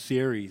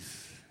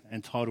series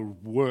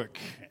entitled Work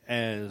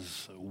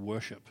as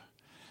Worship.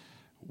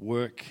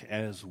 Work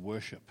as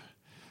Worship.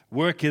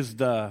 Work is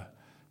the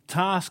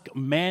task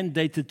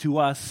mandated to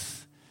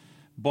us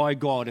by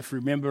God. If you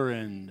remember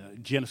in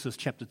Genesis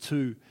chapter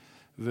 2,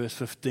 verse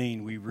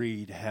 15, we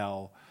read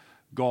how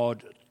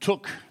God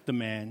took the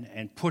man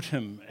and put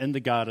him in the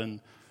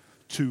garden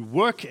to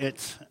work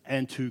it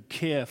and to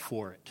care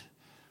for it.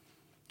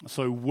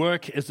 So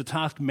work is the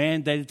task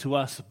mandated to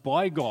us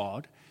by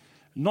God,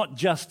 not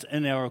just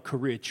in our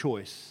career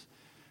choice,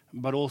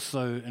 but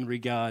also in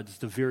regards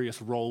to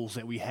various roles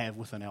that we have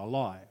within our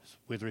lives,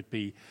 whether it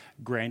be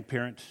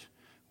grandparent,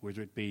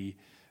 whether it be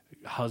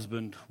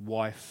husband,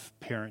 wife,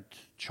 parent,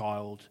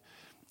 child,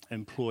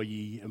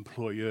 employee,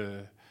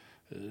 employer.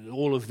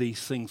 All of these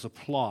things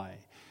apply.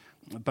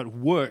 But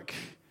work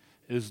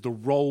is the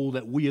role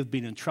that we have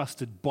been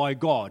entrusted by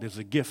God as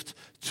a gift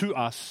to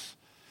us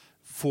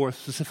for a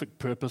specific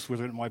purpose,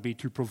 whether it might be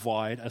to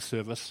provide a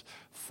service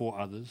for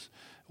others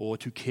or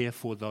to care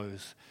for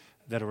those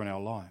that are in our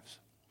lives.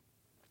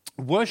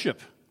 Worship.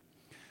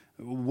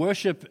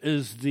 Worship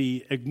is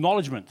the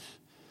acknowledgement,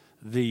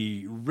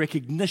 the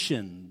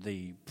recognition,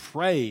 the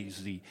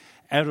praise, the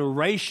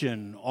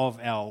adoration of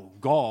our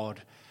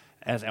God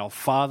as our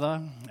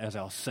Father, as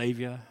our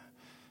Savior,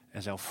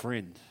 as our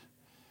friend.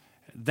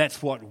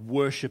 That's what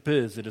worship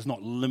is. It is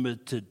not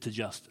limited to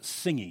just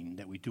singing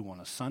that we do on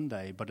a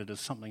Sunday, but it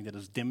is something that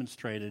is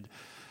demonstrated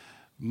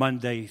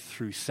Monday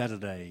through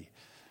Saturday.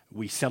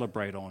 We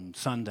celebrate on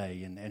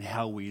Sunday and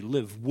how we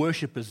live.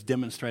 Worship is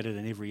demonstrated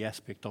in every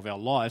aspect of our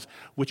lives,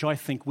 which I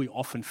think we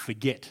often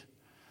forget.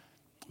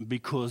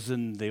 Because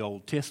in the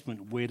Old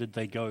Testament, where did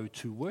they go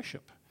to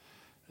worship?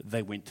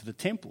 They went to the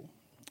temple.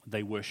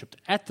 They worshipped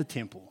at the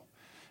temple.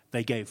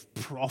 They gave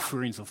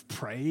offerings of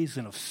praise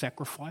and of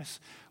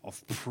sacrifice,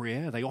 of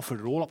prayer. They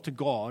offered it all up to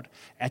God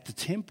at the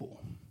temple.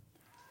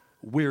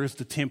 Where is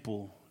the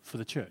temple for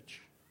the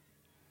church?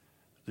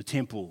 The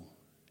temple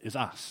is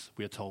us,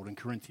 we are told in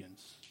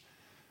Corinthians.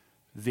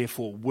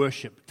 Therefore,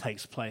 worship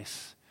takes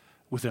place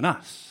within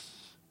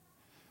us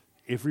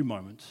every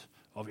moment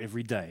of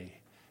every day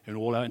in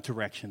all our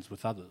interactions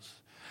with others.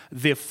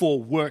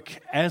 Therefore,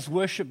 work as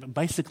worship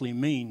basically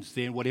means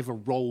then whatever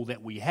role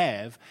that we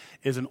have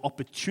is an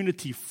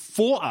opportunity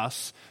for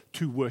us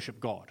to worship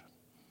God,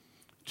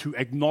 to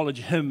acknowledge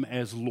Him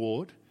as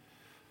Lord,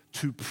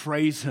 to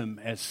praise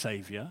Him as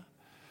Savior,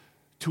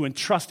 to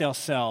entrust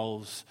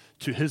ourselves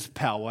to His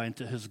power and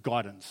to His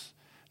guidance,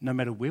 no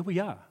matter where we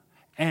are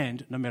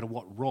and no matter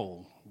what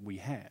role we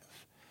have.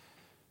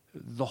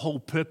 The whole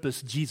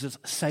purpose Jesus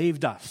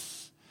saved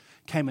us,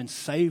 came and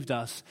saved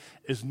us,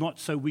 is not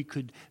so we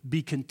could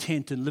be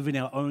content and live in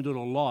our own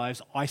little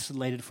lives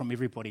isolated from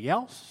everybody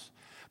else,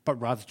 but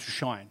rather to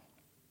shine,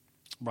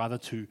 rather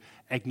to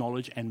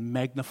acknowledge and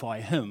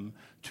magnify Him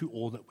to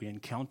all that we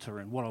encounter.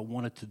 And what I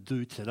wanted to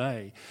do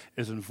today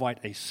is invite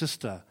a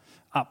sister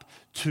up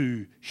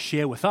to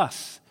share with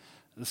us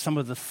some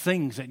of the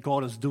things that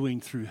God is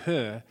doing through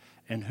her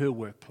in her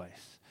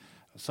workplace.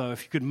 So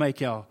if you could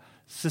make our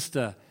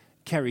sister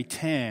Carrie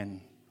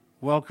Tan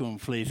welcome,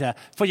 please.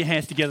 Put your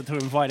hands together to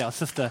invite our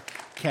sister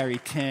Carrie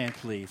Tan,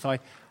 please.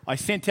 I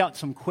sent out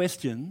some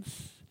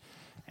questions,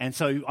 and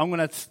so I'm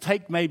going to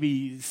take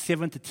maybe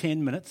 7 to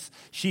 10 minutes.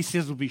 She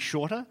says it'll be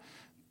shorter,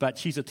 but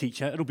she's a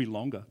teacher. It'll be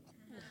longer.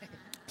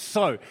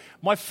 So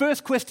my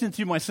first question to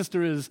you, my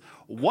sister, is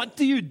what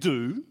do you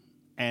do,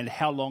 and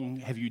how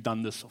long have you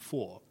done this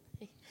for?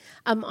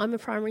 I'm a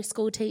primary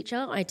school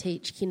teacher. I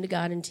teach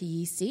kindergarten to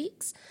year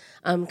 6.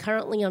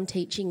 Currently, I'm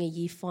teaching a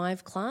year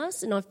 5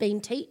 class, and I've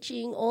been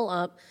teaching all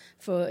up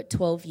for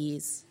 12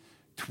 years.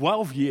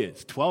 12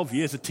 years. 12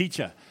 years a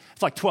teacher.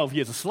 It's like 12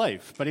 years a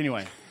slave. But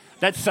anyway,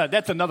 that's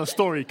another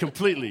story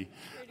completely.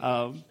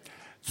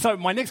 So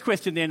my next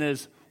question then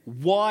is,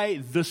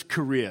 why this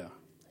career?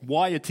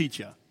 Why a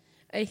teacher?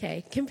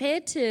 Okay,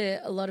 compared to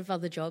a lot of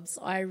other jobs,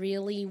 I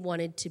really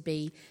wanted to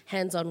be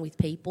hands-on with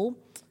people.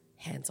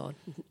 Hands-on,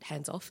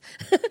 hands-off.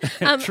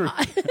 True.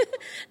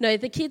 No,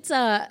 the kids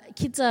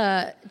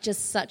are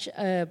just such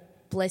a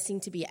blessing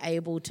to be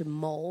able to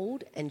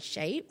mould and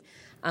shape.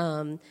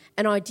 And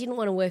I didn't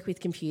want to work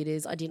with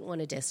computers. I didn't want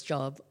a desk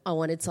job. I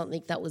wanted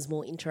something that was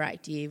more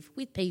interactive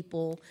with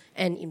people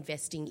and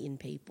investing in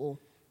people.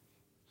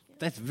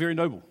 That's very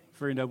noble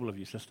of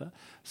you, sister.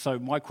 So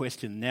my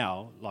question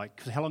now,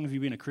 how long have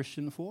you been a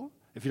Christian for?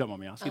 If you don't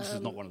mind me asking, this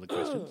is not one of the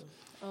questions.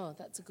 Oh,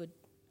 that's a good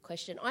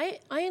question. I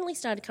only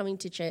started coming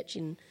to church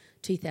in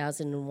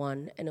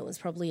 2001, and it was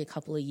probably a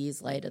couple of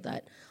years later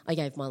that I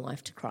gave my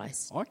life to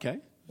Christ. Okay,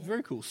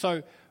 very cool.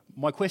 So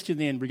my question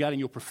then regarding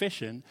your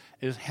profession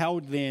is, how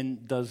then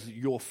does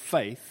your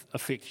faith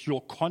affect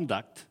your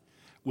conduct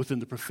within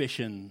the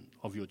profession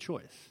of your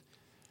choice?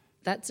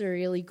 That's a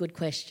really good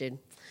question,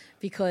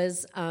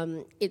 because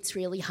it's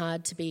really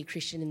hard to be a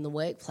Christian in the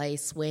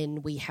workplace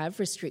when we have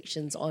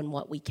restrictions on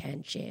what we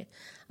can share,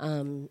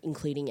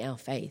 including our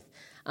faith.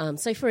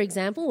 So, for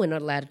example, we're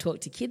not allowed to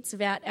talk to kids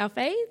about our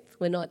faith.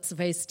 We're not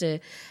supposed to,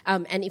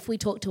 and if we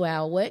talk to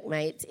our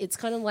workmates, it's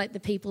kind of like the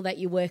people that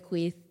you work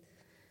with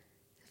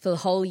for the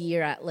whole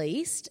year at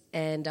least,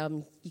 and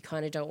you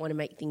kind of don't want to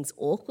make things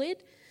awkward.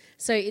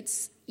 So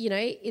it's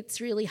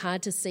really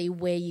hard to see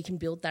where you can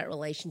build that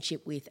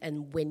relationship with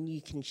and when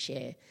you can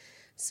share.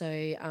 So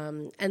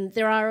and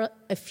there are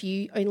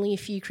only a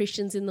few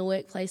Christians in the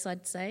workplace,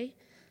 I'd say.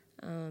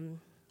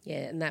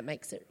 And that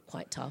makes it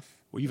quite tough.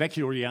 Well, you've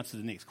actually already answered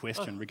the next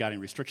question regarding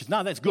restrictions.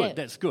 No, that's good. Yeah.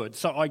 That's good.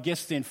 So I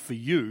guess then for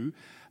you,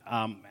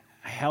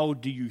 how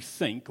do you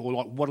think, or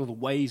like, what are the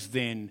ways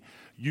then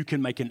you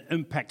can make an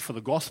impact for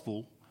the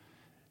gospel,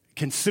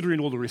 considering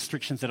all the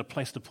restrictions that are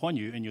placed upon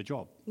you in your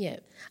job? Yeah.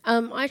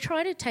 I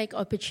try to take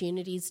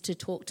opportunities to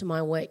talk to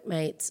my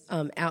workmates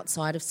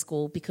outside of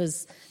school,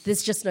 because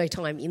there's just no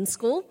time in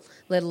school,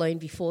 let alone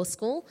before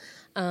school.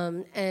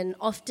 And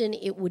often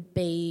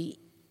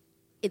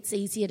it's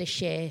easier to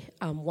share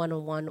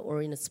one-on-one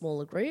or in a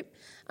smaller group.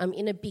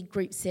 In a big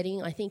group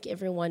setting, I think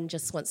everyone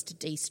just wants to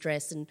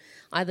de-stress and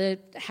either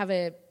have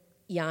a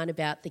yarn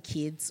about the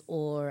kids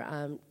or,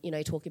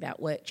 talk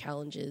about work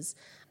challenges.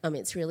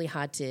 It's really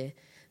hard to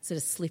sort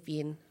of slip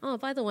in, oh,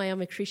 by the way,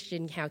 I'm a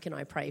Christian, how can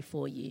I pray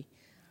for you?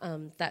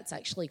 That's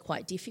actually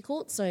quite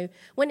difficult. So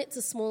when it's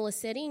a smaller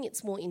setting,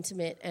 it's more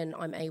intimate and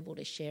I'm able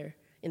to share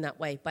in that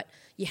way, but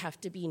you have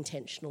to be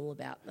intentional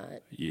about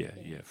that. Yeah.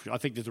 I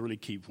think there's a really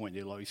key point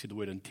there, like you said, the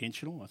word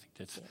intentional. I think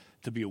that's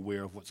to be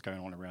aware of what's going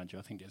on around you.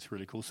 I think that's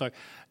really cool. So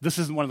this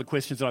isn't one of the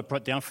questions that I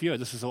put down for you.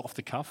 This is off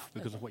the cuff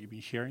because of what you've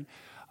been sharing.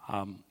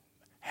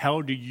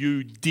 How do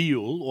you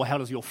deal, or how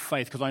does your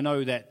faith, because I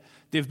know that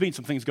there have been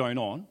some things going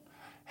on,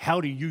 how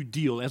do you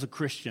deal as a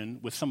Christian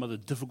with some of the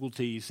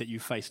difficulties that you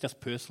face just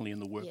personally in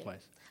the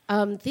workplace?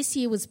 This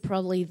year was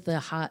probably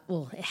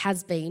it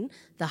has been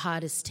the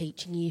hardest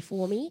teaching year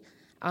for me.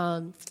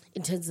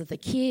 In terms of the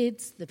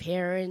kids, the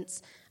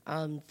parents,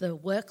 the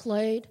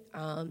workload,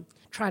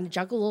 trying to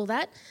juggle all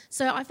that.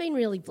 So I've been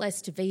really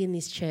blessed to be in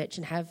this church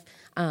and have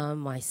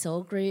my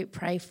cell group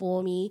pray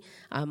for me,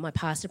 my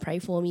pastor pray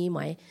for me,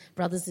 my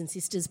brothers and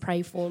sisters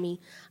pray for me.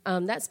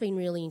 That's been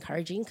really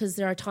encouraging, because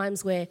there are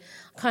times where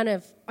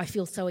I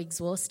feel so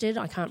exhausted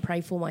I can't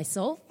pray for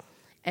myself,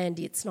 and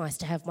it's nice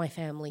to have my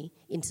family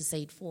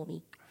intercede for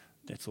me.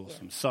 That's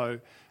awesome. Yeah. So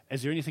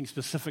is there anything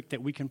specific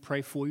that we can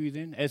pray for you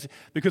then?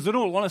 Because in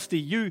all honesty,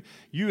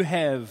 you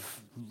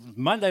have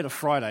Monday to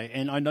Friday,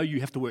 and I know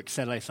you have to work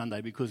Saturday,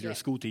 Sunday because you're a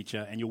school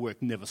teacher and your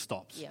work never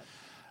stops. Yeah.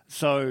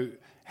 So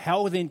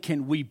how then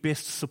can we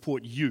best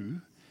support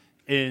you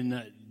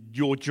in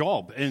your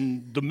job,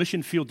 in the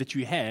mission field that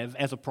you have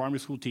as a primary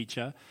school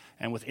teacher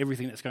and with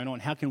everything that's going on?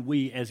 How can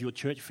we as your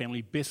church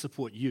family best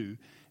support you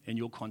in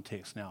your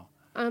context now?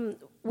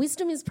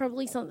 Wisdom is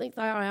probably something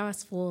that I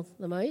ask for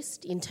the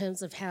most, in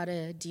terms of how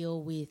to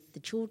deal with the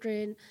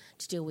children,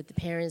 to deal with the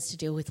parents, to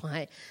deal with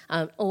my,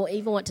 or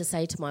even what to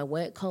say to my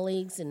work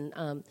colleagues,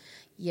 and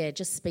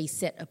just be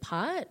set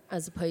apart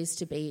as opposed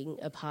to being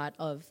a part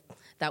of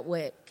that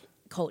work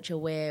culture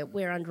where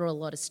we're under a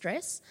lot of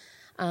stress.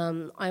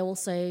 I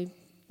also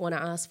want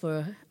to ask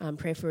for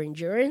prayer for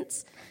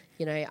endurance.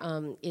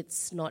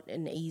 It's not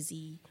an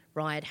easy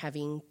ride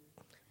having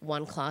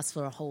one class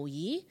for a whole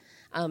year.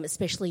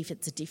 Especially if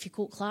it's a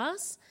difficult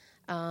class.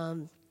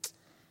 What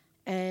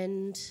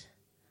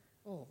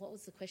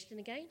was the question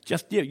again? I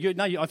think you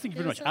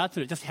pretty much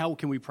answered it. Just how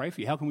can we pray for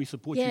you? How can we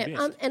support you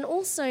best? And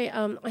also,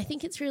 I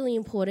think it's really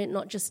important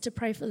not just to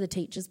pray for the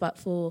teachers, but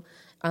for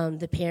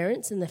the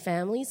parents and the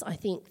families. I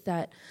think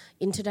that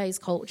in today's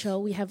culture,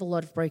 we have a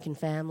lot of broken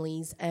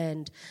families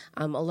and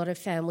a lot of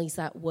families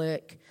that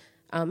work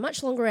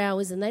much longer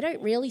hours, and they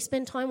don't really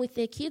spend time with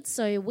their kids.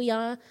 So we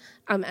are,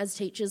 as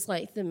teachers,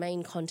 like the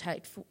main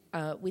contact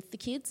with the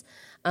kids.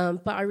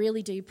 But I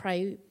really do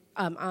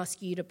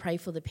ask you to pray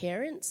for the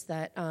parents,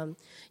 that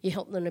you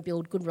help them to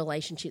build good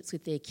relationships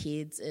with their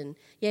kids, and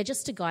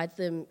just to guide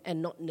them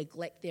and not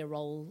neglect their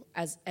role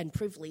and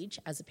privilege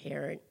as a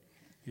parent.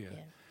 Yeah.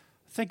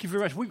 Thank you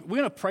very much. We're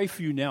going to pray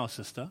for you now,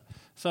 sister.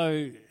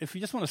 So if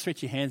you just want to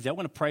stretch your hands out, I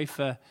want to pray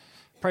for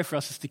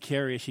our sister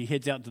Carrie as she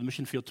heads out to the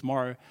mission field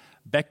tomorrow,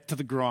 back to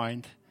the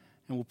grind,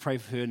 and we'll pray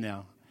for her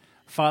now.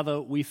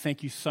 Father, we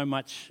thank you so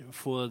much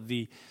for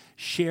the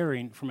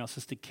sharing from our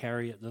sister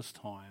Carrie at this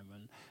time,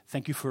 and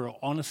thank you for her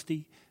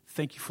honesty.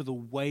 Thank you for the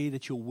way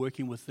that you're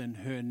working within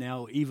her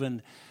now,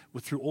 even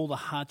through all the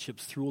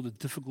hardships, through all the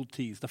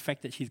difficulties, the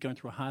fact that she's going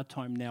through a hard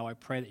time now. I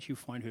pray that she'll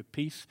find her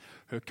peace,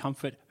 her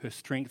comfort, her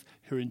strength,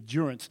 her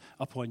endurance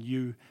upon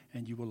you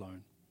and you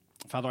alone.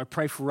 Father, I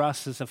pray for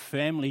us as a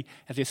family,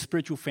 as a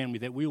spiritual family,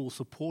 that we will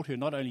support her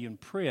not only in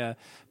prayer,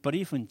 but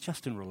even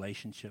just in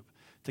relationship,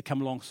 to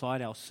come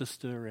alongside our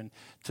sister and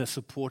to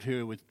support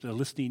her with a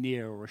listening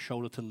ear or a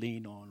shoulder to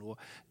lean on, or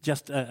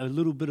just a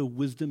little bit of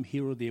wisdom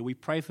here or there. We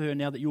pray for her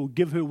now that you will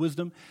give her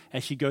wisdom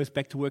as she goes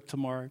back to work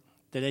tomorrow,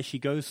 that as she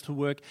goes to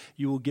work,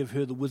 you will give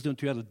her the wisdom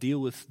to be able to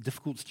deal with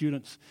difficult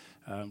students,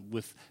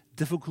 with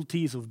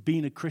difficulties of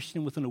being a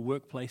Christian within a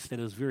workplace that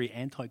is very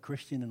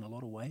anti-Christian in a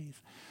lot of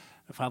ways.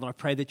 Father, I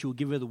pray that you'll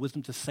give her the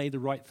wisdom to say the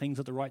right things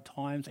at the right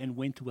times and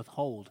when to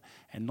withhold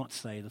and not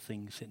say the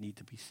things that need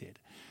to be said.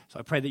 So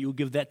I pray that you'll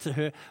give that to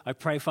her. I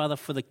pray, Father,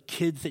 for the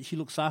kids that she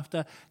looks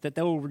after, that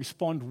they will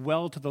respond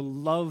well to the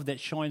love that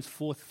shines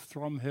forth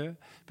from her,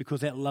 because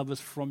that love is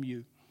from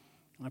you.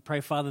 I pray,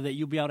 Father, that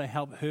you'll be able to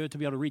help her to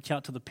be able to reach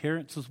out to the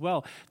parents as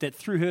well, that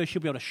through her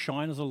she'll be able to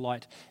shine as a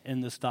light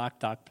in this dark,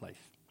 dark place.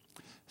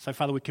 So,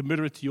 Father, we commit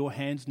her to your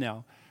hands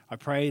now. I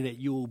pray that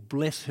you will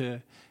bless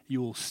her,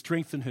 you will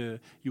strengthen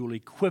her, you will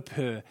equip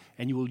her,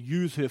 and you will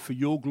use her for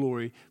your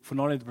glory, for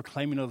not only the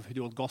proclaiming of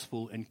your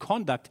gospel in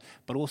conduct,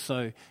 but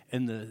also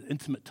in the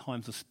intimate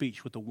times of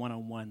speech with the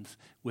one-on-ones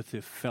with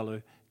her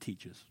fellow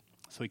teachers.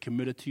 So we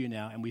commit it to you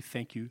now, and we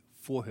thank you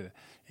for her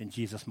in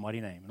Jesus' mighty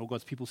name. And all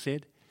God's people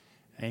said,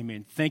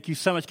 amen. Thank you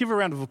so much. Give her a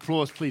round of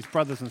applause, please,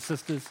 brothers and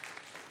sisters.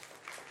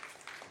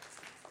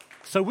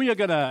 So we are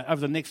going to, over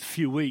the next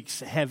few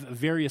weeks, have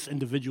various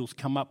individuals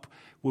come up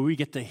where we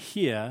get to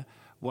hear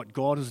what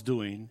God is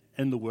doing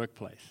in the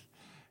workplace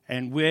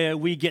and where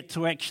we get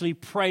to actually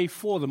pray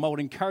for them. I would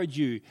encourage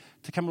you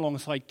to come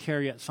alongside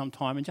Carrie at some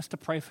time and just to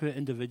pray for her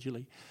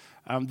individually.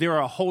 There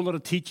are a whole lot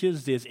of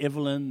teachers. There's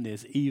Evelyn,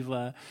 there's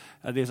Eva,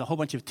 there's a whole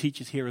bunch of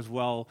teachers here as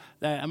well.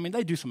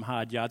 They do some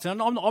hard yards.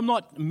 And I'm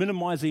not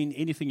minimizing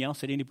anything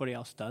else that anybody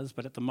else does,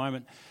 but at the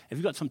moment, if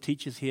you've got some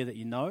teachers here that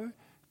you know,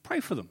 pray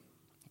for them.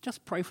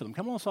 Just pray for them.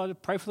 Come alongside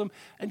and pray for them.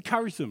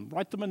 Encourage them.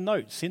 Write them a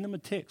note. Send them a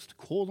text.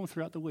 Call them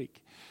throughout the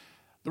week.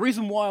 The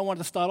reason why I wanted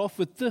to start off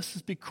with this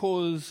is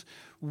because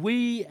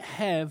we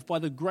have, by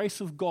the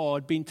grace of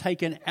God, been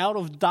taken out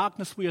of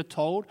darkness, we are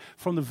told,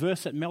 from the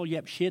verse that Mel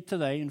Yap shared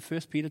today in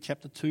 1 Peter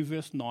chapter 2,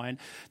 verse 9,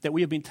 that we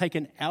have been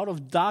taken out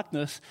of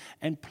darkness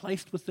and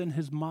placed within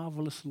his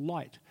marvelous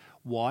light.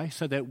 Why?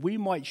 So that we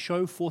might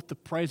show forth the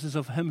praises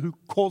of him who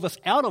called us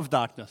out of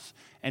darkness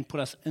and put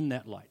us in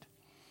that light.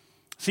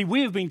 See,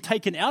 we have been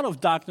taken out of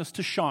darkness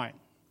to shine.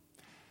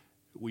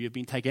 We have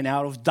been taken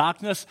out of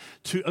darkness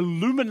to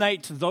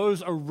illuminate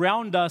those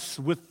around us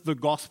with the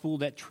gospel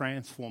that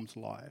transforms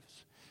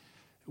lives.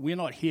 We're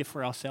not here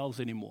for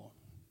ourselves anymore.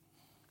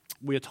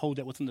 We are told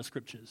that within the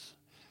scriptures,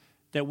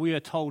 that we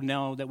are told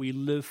now that we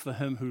live for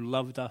him who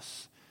loved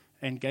us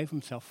and gave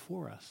himself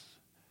for us.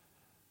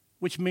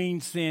 Which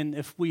means then,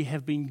 if we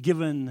have been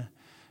given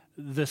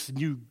this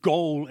new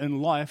goal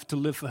in life to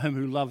live for him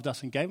who loved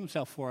us and gave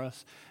himself for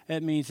us,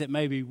 it means that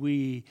maybe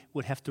we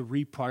would have to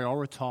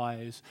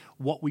reprioritize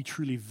what we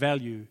truly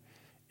value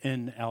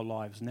in our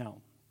lives now.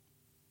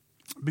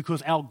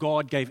 Because our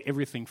God gave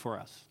everything for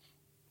us.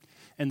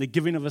 And the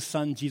giving of his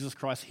son, Jesus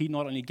Christ, he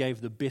not only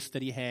gave the best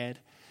that he had,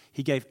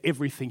 he gave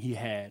everything he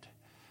had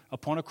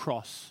upon a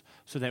cross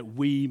so that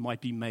we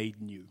might be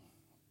made new.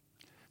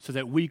 So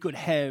that we could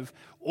have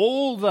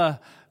all the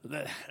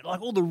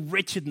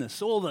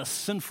wretchedness, all the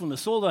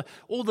sinfulness, all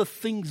the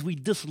things we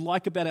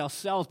dislike about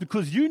ourselves,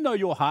 because you know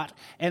your heart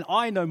and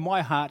I know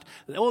my heart,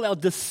 all our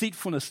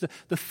deceitfulness,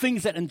 the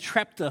things that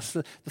entrapped us,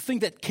 the thing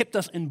that kept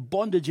us in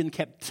bondage and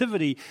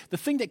captivity, the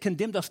thing that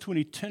condemned us to an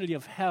eternity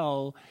of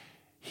hell,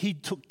 he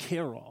took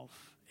care of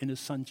in his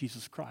son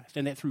Jesus Christ.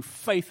 And that through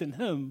faith in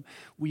him,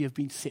 we have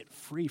been set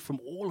free from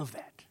all of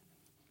that.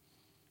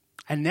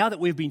 And now that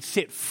we've been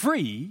set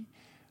free,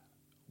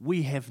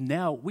 we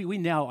now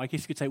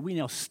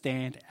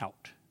stand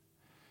out.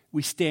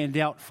 We stand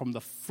out from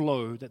the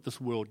flow that this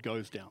world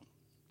goes down,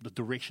 the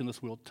direction this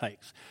world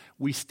takes.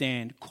 We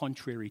stand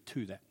contrary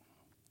to that.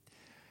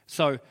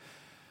 So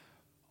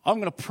I'm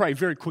going to pray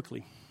very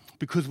quickly,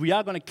 because we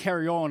are going to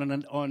carry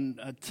on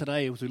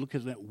today as we look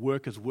at that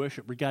work as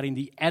worship regarding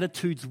the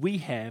attitudes we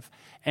have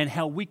and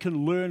how we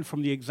can learn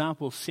from the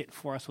examples set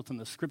for us within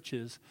the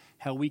scriptures,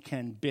 how we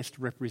can best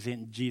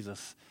represent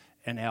Jesus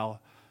in our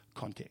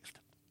context.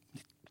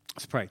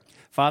 Let's pray.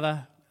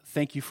 Father,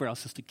 thank you for our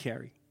sister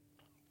Carrie.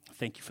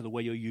 Thank you for the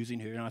way you're using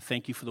her, and I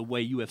thank you for the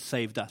way you have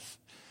saved us.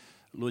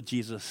 Lord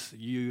Jesus,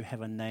 you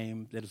have a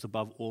name that is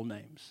above all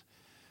names.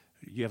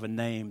 You have a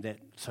name that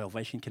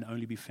salvation can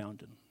only be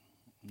found in.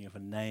 You have a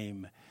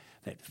name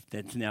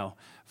that now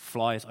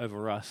flies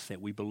over us, that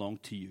we belong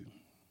to you.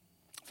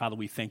 Father,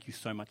 we thank you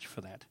so much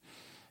for that.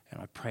 And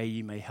I pray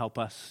you may help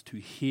us to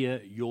hear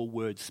your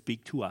word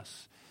speak to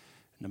us,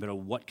 no matter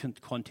what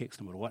context,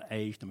 no matter what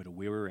age, no matter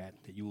where we're at,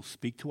 that you will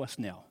speak to us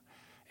now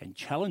and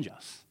challenge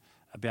us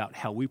about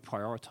how we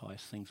prioritize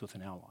things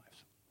within our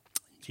lives.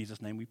 In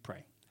Jesus' name we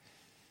pray.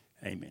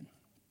 Amen.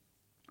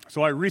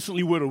 So I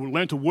recently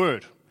learned a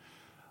word.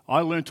 I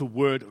learned a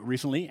word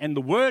recently, and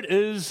the word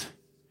is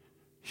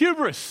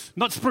hubris.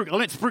 Not spruik. I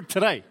learned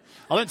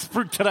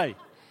spruik today.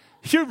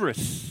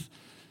 Hubris.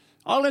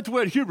 I learned the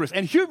word hubris.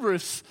 And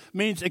hubris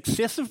means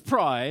excessive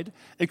pride,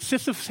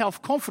 excessive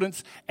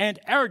self-confidence, and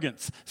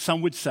arrogance.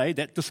 Some would say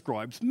that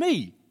describes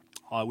me.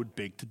 I would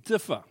beg to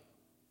differ.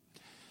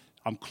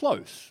 I'm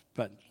close,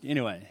 but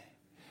anyway.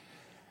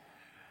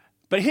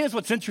 But here's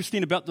what's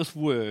interesting about this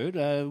word.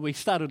 We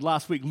started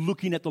last week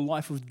looking at the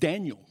life of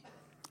Daniel.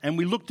 And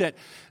we looked at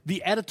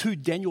the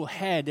attitude Daniel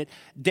had, that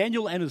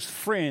Daniel and his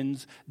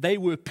friends, they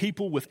were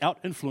people without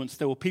influence,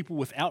 they were people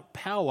without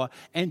power,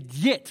 and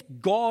yet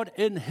God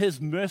in his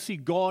mercy,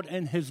 God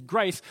in his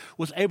grace,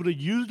 was able to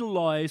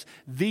utilize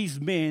these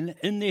men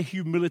in their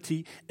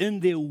humility, in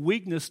their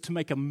weakness, to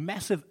make a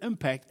massive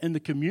impact in the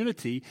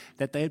community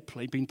that they had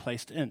been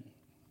placed in.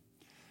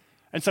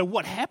 And so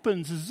what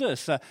happens is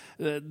this,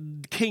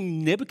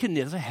 King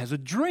Nebuchadnezzar has a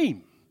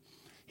dream.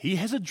 He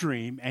has a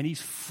dream, and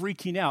he's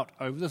freaking out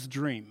over this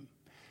dream.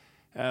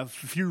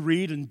 If you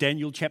read in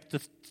Daniel chapter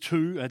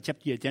 2,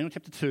 Daniel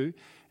chapter 2,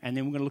 and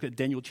then we're going to look at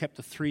Daniel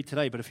chapter 3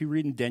 today. But if you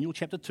read in Daniel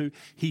chapter 2,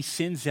 he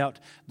sends out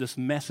this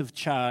massive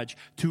charge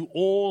to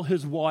all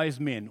his wise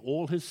men,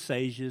 all his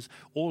sages,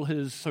 all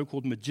his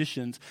so-called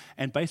magicians,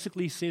 and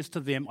basically says to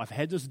them, I've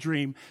had this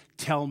dream,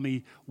 tell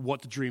me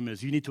what the dream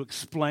is. You need to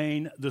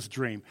explain this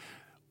dream.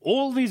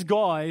 All these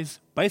guys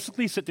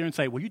basically sit there and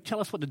say, well, you tell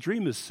us what the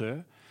dream is,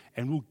 sir,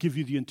 and we'll give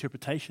you the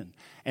interpretation.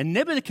 And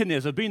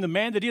Nebuchadnezzar, being the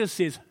man that he is,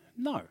 says,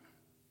 no.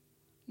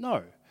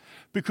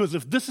 Because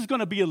if this is going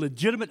to be a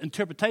legitimate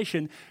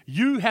interpretation,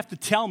 you have to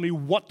tell me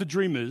what the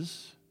dream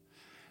is.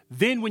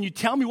 Then when you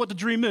tell me what the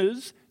dream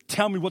is,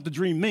 tell me what the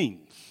dream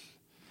means.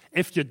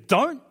 If you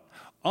don't,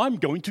 I'm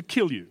going to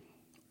kill you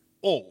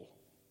all.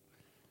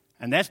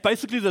 And that's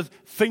basically the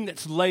thing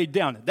that's laid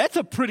down. That's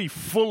a pretty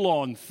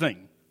full-on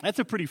thing.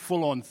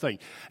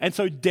 And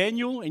so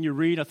Daniel, and you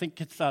read, I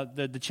think it's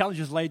the challenge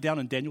is laid down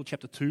in Daniel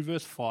chapter 2,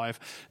 verse 5.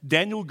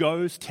 Daniel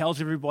goes, tells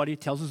everybody,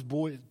 tells his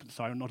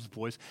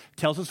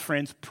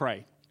friends,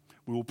 pray.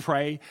 We will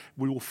pray,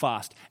 we will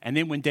fast. And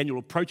then when Daniel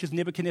approaches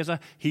Nebuchadnezzar,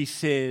 he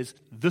says,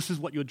 this is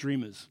what your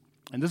dream is.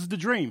 And this is the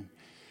dream.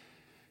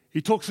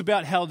 He talks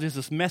about how there's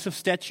this massive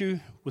statue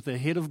with a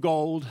head of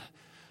gold,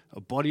 a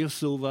body of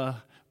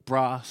silver,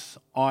 brass,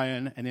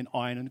 iron, and then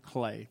iron and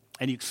clay.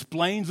 And he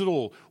explains it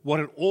all,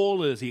 what it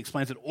all is. He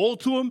explains it all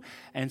to him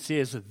and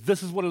says,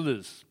 this is what it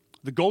is.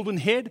 The golden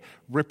head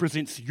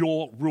represents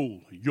your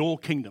rule, your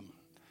kingdom.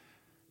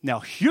 Now,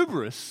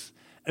 hubris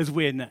is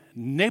when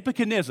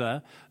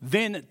Nebuchadnezzar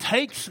then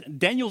takes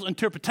Daniel's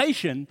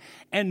interpretation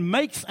and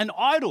makes an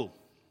idol.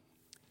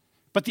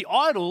 But the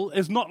idol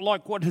is not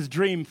like what his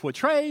dream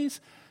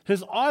portrays.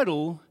 His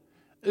idol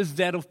is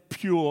that of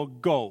pure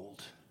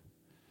gold.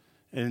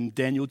 In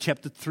Daniel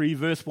chapter 3,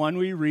 verse 1,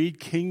 we read,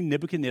 King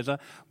Nebuchadnezzar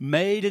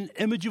made an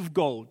image of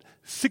gold,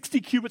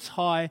 60 cubits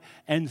high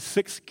and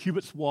 6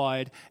 cubits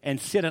wide, and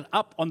set it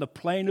up on the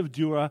plain of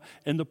Dura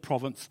in the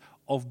province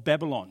of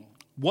Babylon.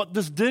 What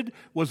this did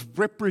was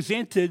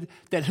represented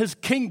that his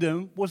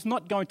kingdom was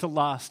not going to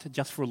last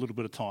just for a little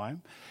bit of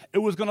time. It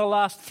was going to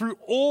last through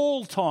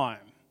all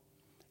time.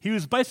 He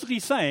was basically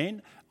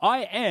saying, I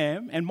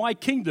am, and my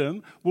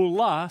kingdom will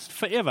last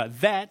forever.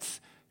 That's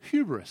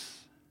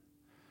hubris.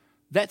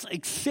 That's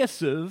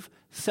excessive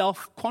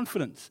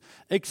self-confidence,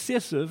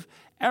 excessive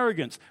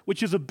arrogance,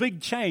 which is a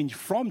big change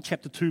from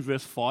chapter 2,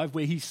 verse 5,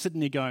 where he's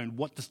sitting there going,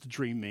 what does the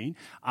dream mean?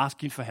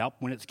 Asking for help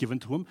when it's given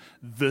to him.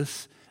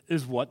 This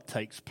is what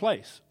takes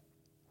place.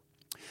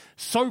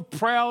 So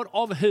proud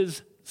of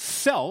his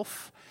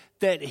self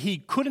that he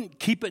couldn't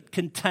keep it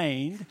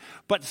contained,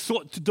 but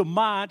sought to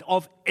demand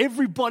of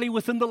everybody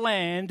within the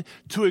land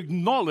to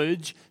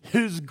acknowledge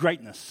his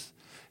greatness,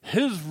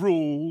 his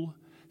rule,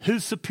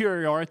 his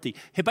superiority.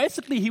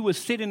 He was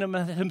setting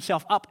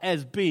himself up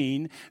as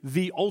being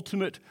the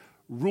ultimate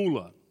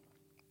ruler.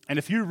 And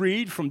if you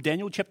read from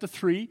Daniel chapter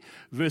 3,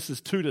 verses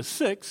 2 to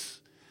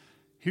 6,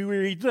 here we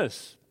read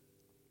this.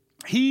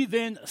 He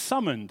then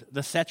summoned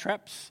the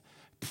satraps,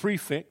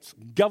 prefects,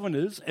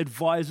 governors,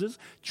 advisors,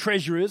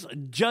 treasurers,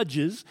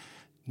 judges,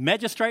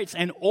 magistrates,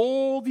 and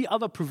all the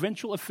other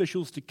provincial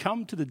officials to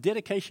come to the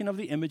dedication of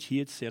the image he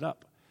had set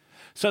up.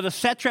 So the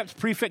satraps,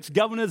 prefects,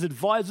 governors,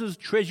 advisors,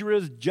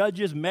 treasurers,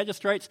 judges,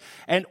 magistrates,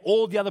 and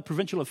all the other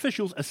provincial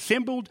officials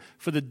assembled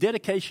for the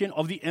dedication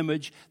of the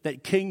image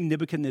that King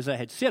Nebuchadnezzar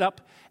had set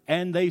up,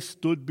 and they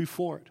stood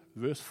before it.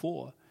 Verse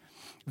 4.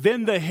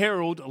 Then the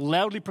herald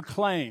loudly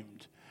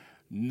proclaimed,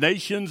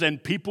 nations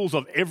and peoples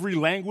of every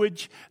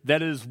language,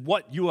 that is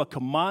what you are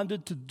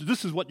commanded to do.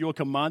 This is what you are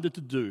commanded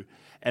to do.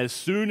 As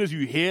soon as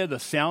you hear the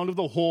sound of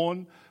the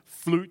horn,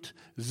 flute,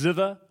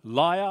 zither,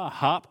 lyre,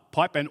 harp,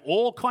 pipe, and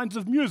all kinds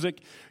of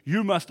music,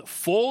 you must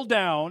fall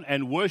down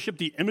and worship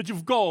the image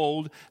of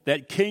gold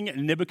that King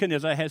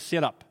Nebuchadnezzar has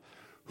set up.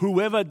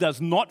 Whoever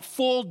does not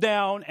fall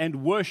down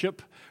and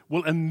worship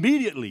will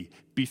immediately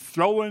be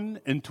thrown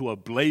into a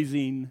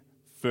blazing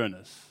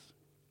furnace.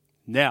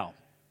 Now,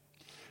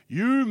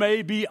 you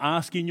may be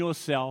asking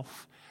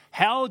yourself,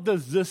 how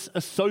does this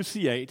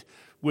associate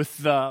with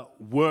the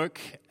work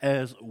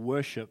as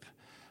worship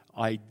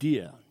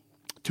idea?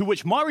 To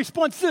which my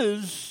response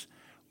is,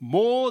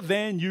 more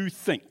than you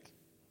think.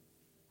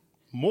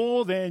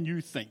 More than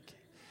you think.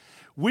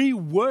 We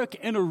work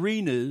in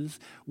arenas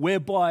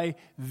whereby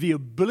the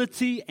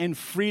ability and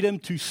freedom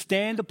to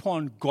stand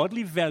upon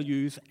godly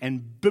values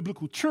and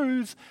biblical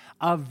truths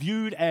are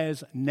viewed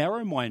as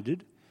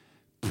narrow-minded,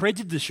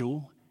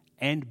 prejudicial,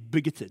 and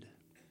bigoted.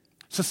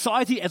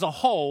 Society as a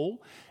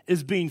whole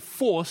is being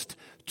forced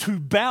to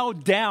bow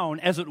down,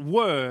 as it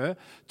were,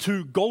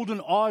 to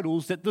golden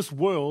idols that this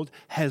world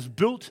has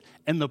built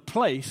in the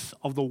place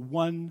of the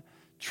one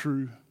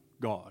true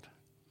God.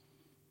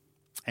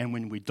 And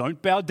when we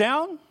don't bow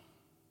down,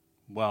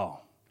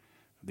 well,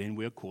 then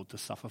we're called to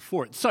suffer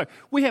for it. So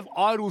we have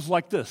idols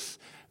like this,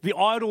 the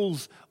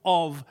idols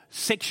of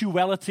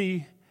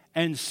sexuality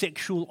and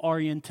sexual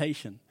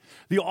orientation,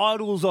 the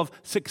idols of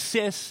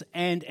success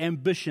and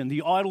ambition,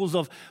 the idols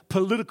of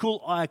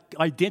political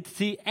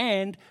identity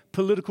and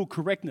political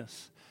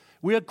correctness.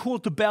 We are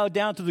called to bow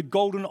down to the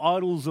golden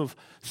idols of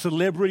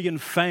celebrity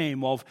and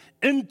fame, of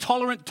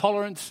intolerant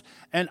tolerance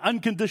and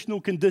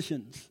unconditional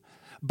conditions.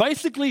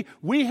 Basically,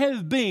 we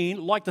have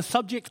been, like the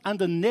subjects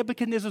under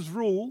Nebuchadnezzar's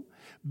rule,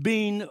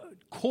 been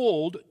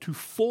called to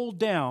fall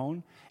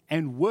down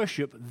and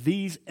worship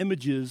these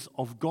images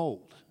of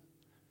gold.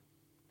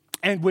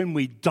 And when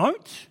we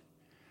don't,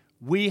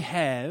 we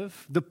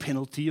have the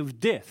penalty of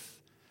death.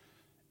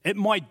 It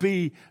might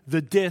be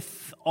the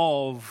death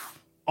of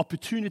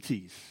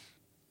opportunities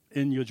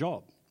in your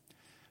job,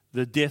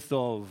 the death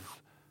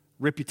of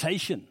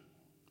reputation,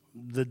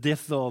 the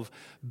death of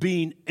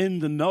being in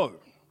the know,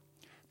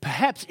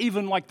 perhaps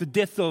even like the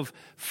death of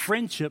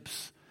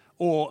friendships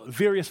or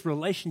various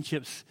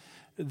relationships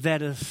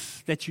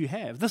that you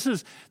have. This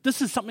is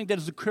something that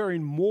is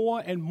occurring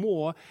more and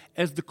more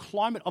as the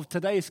climate of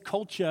today's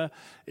culture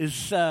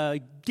is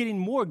getting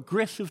more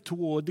aggressive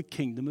toward the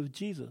kingdom of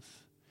Jesus.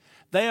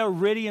 They are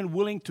ready and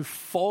willing to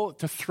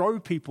throw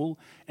people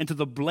into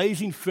the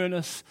blazing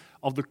furnace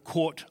of the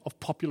court of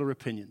popular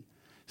opinion,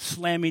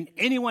 slamming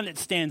anyone that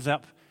stands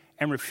up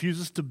and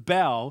refuses to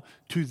bow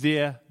to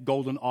their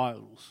golden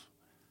idols,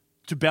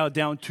 to bow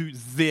down to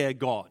their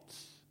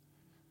gods.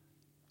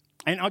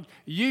 And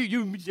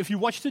if you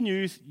watch the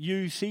news,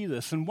 you see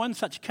this. And one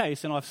such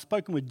case, and I've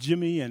spoken with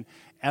Jimmy and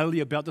Ali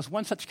about this,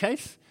 one such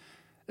case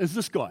is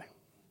this guy,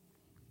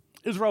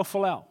 Israel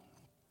Folau.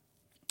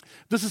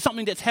 This is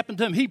something that's happened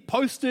to him. He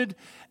posted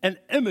an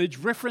image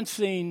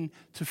referencing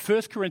to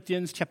 1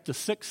 Corinthians chapter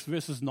 6,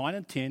 verses 9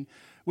 and 10,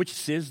 which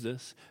says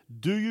this: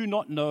 "Do you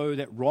not know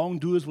that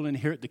wrongdoers will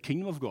inherit the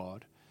kingdom of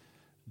God?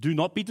 Do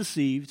not be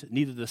deceived,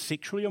 neither the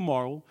sexually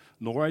immoral,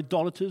 nor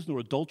idolaters, nor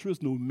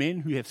adulterers, nor men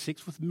who have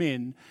sex with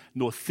men,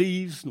 nor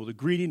thieves, nor the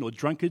greedy, nor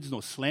drunkards,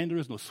 nor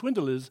slanderers, nor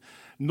swindlers,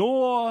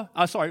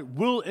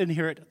 will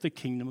inherit the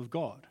kingdom of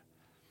God."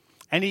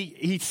 And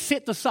he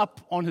set this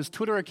up on his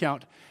Twitter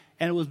account,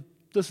 and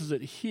this is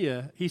it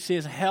here. He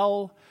says,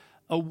 "Hell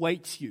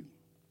awaits you,"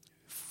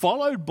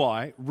 followed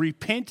by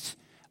 "Repent,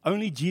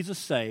 only Jesus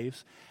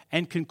saves,"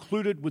 and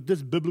concluded with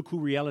this biblical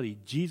reality: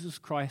 Jesus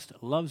Christ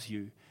loves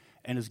you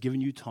and has given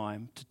you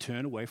time to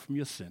turn away from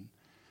your sin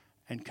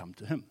and come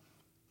to him.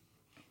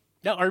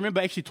 Now, I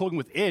remember actually talking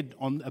with Ed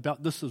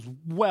about this as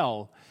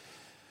well.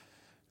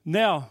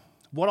 Now,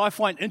 what I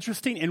find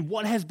interesting and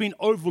what has been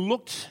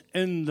overlooked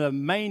in the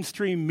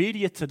mainstream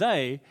media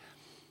today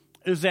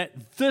is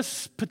that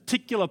this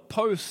particular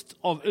post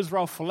of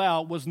Israel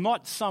Folau was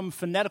not some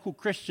fanatical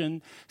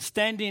Christian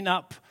standing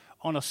up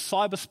on a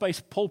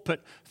cyberspace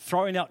pulpit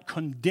throwing out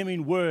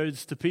condemning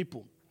words to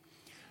people.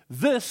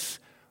 This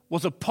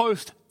was a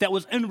post that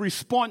was in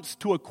response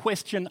to a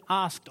question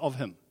asked of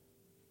him,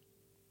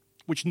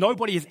 which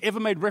nobody has ever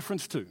made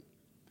reference to.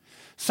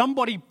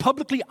 Somebody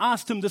publicly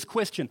asked him this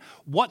question: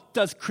 what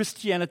does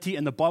Christianity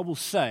and the Bible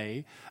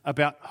say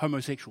about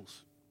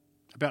homosexuals,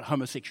 about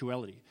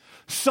homosexuality?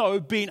 So,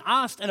 being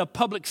asked in a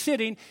public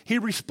setting, he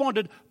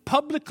responded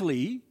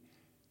publicly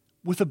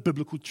with a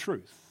biblical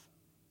truth.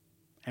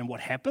 And what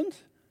happened?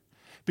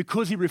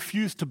 Because he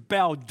refused to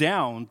bow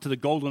down to the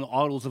golden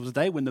idols of his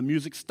day when the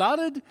music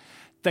started,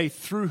 they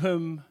threw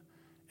him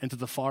into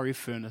the fiery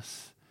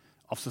furnace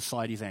of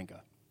society's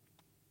anger,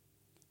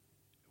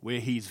 where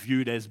he's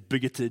viewed as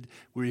bigoted,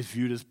 where he's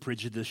viewed as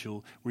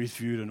prejudicial, where he's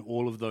viewed in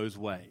all of those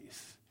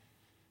ways.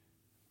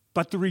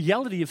 But the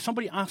reality, if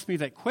somebody asked me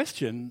that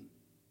question,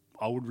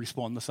 I would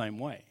respond the same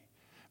way.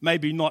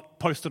 Maybe not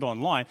post it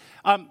online.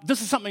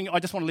 This is something I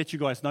just want to let you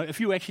guys know. If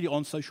you're actually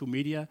on social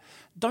media,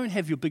 don't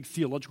have your big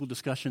theological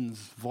discussions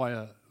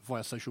via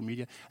social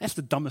media. That's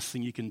the dumbest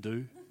thing you can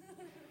do.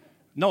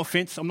 No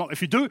offense, I'm not.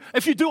 If you do,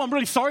 I'm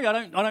really sorry.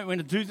 I don't want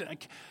to do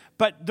that.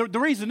 But the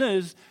reason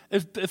is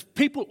if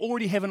people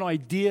already have an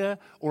idea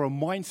or a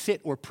mindset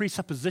or a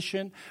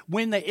presupposition,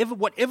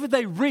 whatever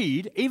they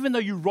read, even though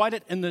you write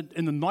it in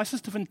the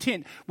nicest of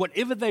intent,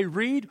 whatever they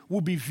read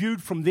will be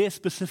viewed from their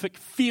specific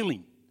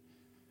feeling.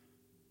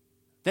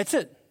 That's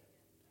it.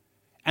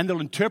 And they'll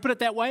interpret it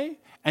that way,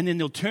 and then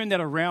they'll turn that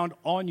around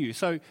on you.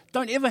 So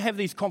don't ever have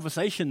these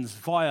conversations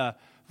via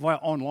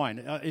online.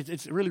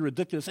 It's really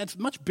ridiculous. And it's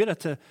much better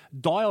to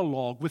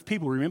dialogue with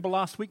people. Remember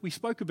last week we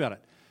spoke about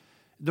it.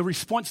 The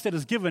response that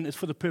is given is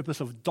for the purpose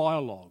of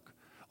dialogue,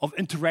 of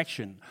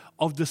interaction,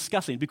 of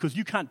discussing, because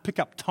you can't pick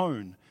up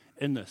tone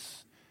in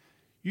this.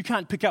 You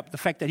can't pick up the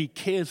fact that he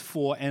cares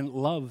for and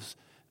loves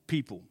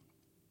people.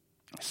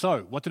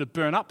 So, what did it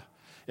burn up?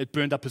 It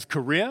burned up his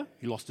career.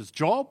 He lost his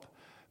job.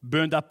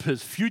 burned up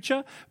his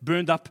future,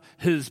 burned up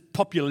his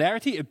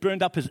popularity, it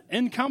burned up his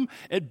income,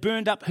 it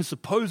burned up his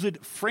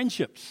supposed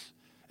friendships.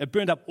 It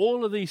burned up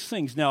all of these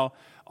things. Now,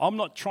 I'm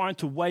not trying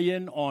to weigh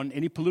in on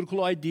any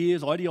political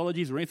ideas,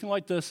 ideologies, or anything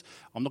like this.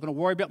 I'm not going to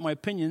worry about my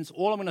opinions.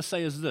 All I'm going to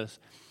say is this.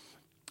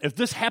 If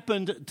this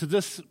happened to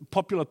this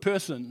popular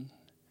person,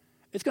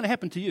 it's going to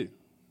happen to you.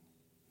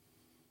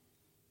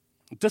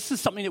 This is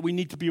something that we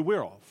need to be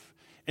aware of.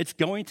 It's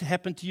going to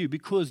happen to you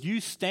because you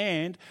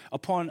stand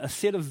upon a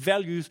set of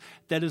values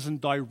that is in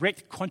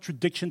direct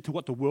contradiction to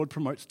what the world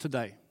promotes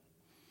today.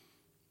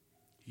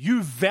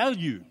 You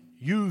value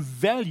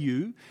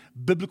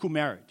biblical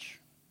marriage.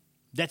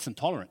 That's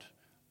intolerant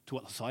to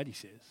what society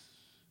says.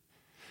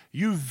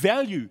 You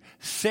value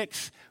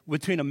sex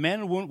between a man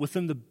and a woman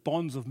within the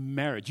bonds of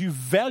marriage. You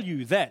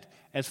value that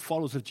as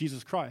followers of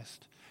Jesus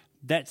Christ.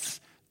 That's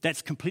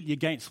completely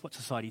against what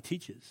society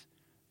teaches.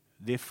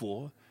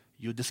 Therefore,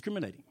 you're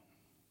discriminating.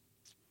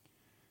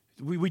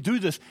 We do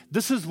this.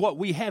 This is what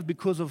we have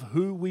because of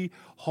who we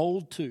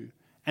hold to,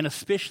 and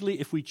especially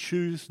if we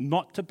choose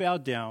not to bow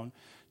down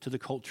to the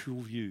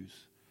cultural views,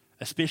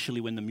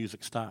 especially when the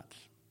music starts.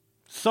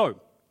 So,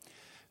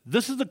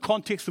 this is the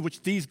context in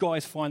which these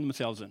guys find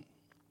themselves in.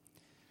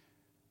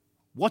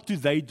 What do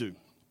they do?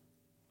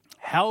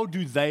 How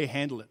do they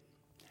handle it?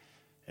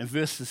 In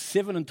verses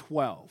 7 and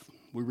 12,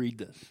 we read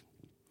this.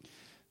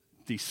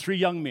 These three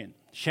young men,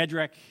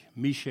 Shadrach,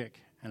 Meshach,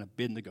 and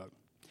Abednego.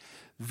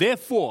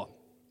 Therefore,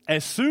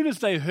 as soon as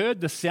they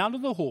heard the sound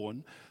of the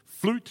horn,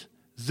 flute,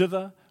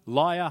 zither,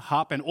 lyre,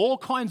 harp, and all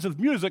kinds of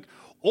music,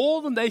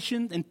 all the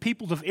nations and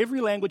peoples of every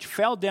language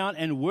fell down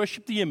and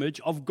worshipped the image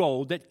of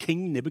gold that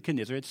King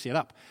Nebuchadnezzar had set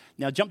up.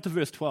 Now jump to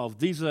verse 12.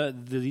 These are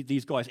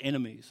these guys'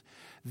 enemies.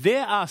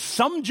 There are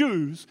some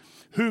Jews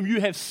whom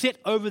you have set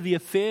over the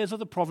affairs of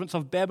the province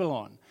of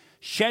Babylon,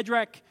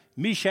 Shadrach,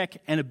 Meshach,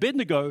 and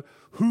Abednego,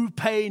 who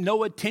pay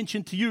no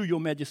attention to you, your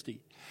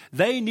majesty.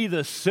 They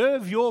neither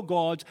serve your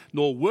gods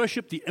nor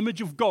worship the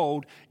image of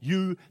gold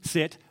you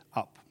set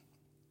up.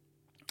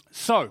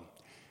 So,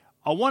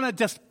 I want to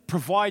just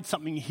provide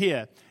something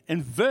here.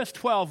 In verse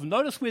 12,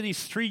 notice where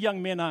these three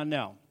young men are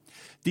now.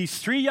 These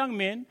three young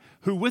men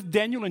who, with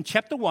Daniel in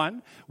chapter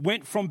 1,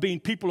 went from being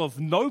people of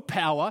no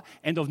power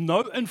and of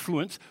no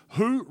influence,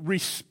 who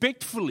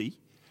respectfully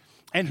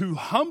and who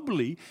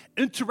humbly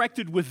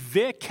interacted with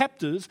their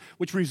captors,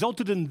 which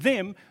resulted in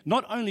them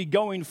not only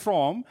going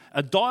from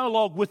a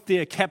dialogue with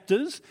their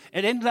captors,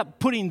 it ended up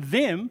putting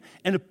them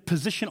in a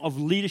position of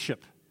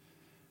leadership.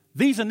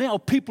 These are now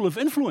people of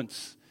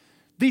influence.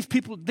 These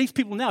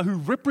people now who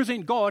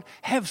represent God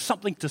have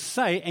something to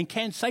say and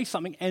can say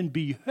something and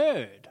be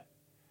heard.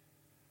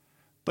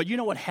 But you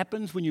know what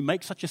happens when you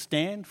make such a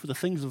stand for the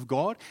things of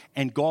God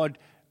and God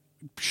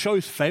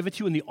shows favor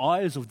to you in the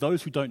eyes of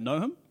those who don't know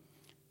him?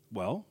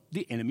 Well,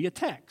 the enemy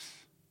attacks.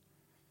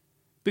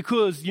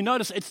 Because you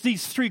notice it's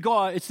these three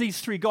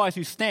guys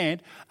who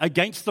stand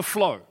against the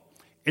flow.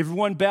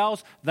 Everyone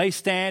bows, they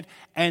stand,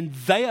 and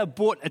they are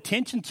brought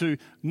attention to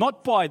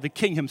not by the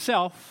king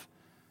himself,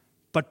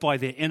 but by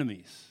their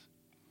enemies.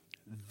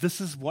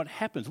 This is what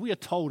happens. We are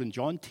told in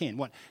John 10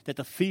 that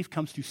the thief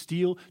comes to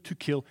steal, to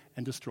kill,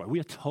 and destroy. We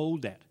are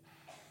told that.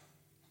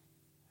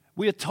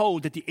 We are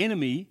told that the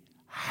enemy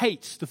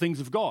hates the things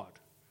of God.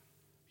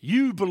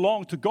 You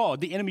belong to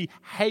God. The enemy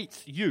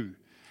hates you.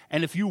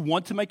 And if you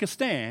want to make a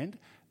stand,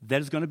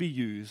 that is going to be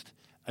used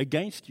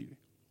against you.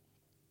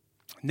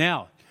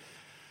 Now,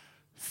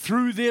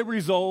 through their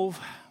resolve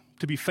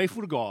to be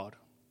faithful to God,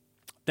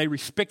 they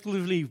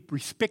respectively,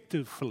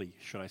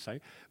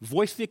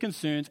 voiced their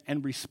concerns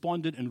and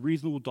responded in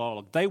reasonable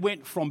dialogue. They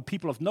went from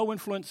people of no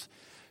influence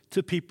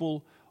to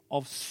people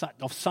of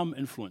some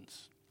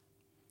influence.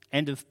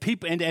 And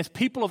as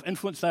people of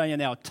influence, they are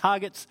now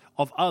targets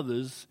of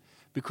others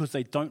because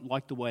they don't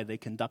like the way they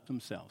conduct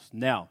themselves.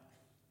 Now,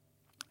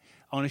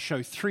 I want to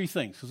show three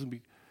things.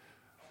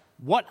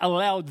 What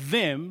allowed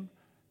them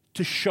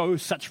to show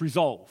such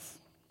resolve?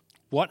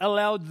 What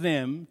allowed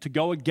them to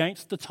go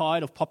against the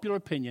tide of popular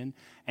opinion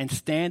and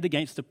stand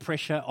against the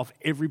pressure of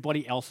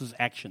everybody else's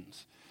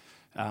actions?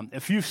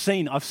 I've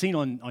seen on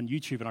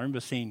YouTube, and I remember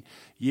seeing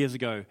years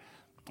ago,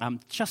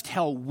 just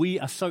how we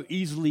are so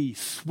easily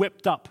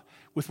swept up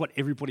with what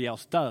everybody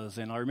else does.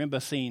 And I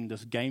remember seeing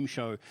this game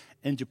show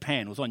in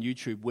Japan. It was on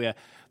YouTube where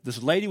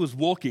this lady was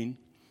walking,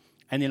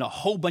 and then a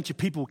whole bunch of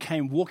people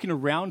came walking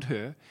around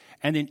her,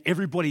 and then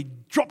everybody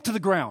dropped to the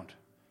ground.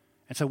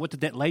 And so what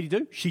did that lady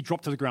do? She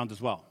dropped to the ground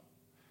as well,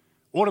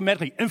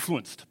 automatically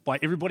influenced by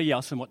everybody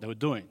else and what they were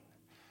doing.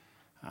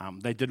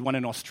 They did one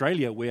in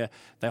Australia where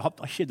they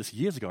hopped, I shared this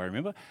years ago, I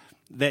remember,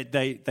 that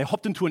they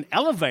hopped into an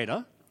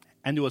elevator,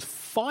 and there was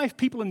 5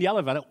 people in the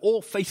elevator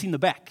all facing the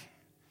back.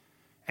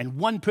 And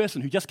one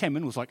person who just came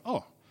in was like,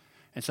 oh.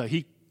 And so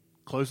he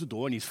closed the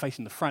door and he's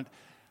facing the front.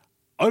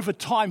 Over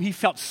time, he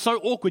felt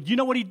so awkward. You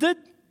know what he did?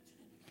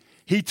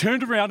 He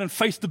turned around and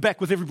faced the back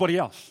with everybody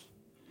else.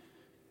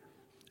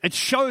 It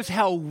shows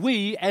how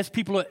we as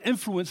people are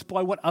influenced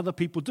by what other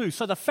people do.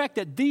 So the fact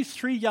that these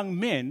 3 young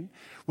men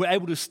were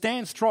able to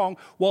stand strong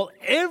while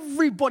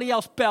everybody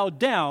else bowed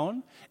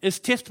down is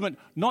testament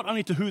not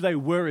only to who they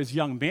were as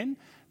young men,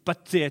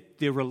 but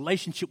their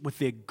relationship with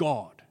their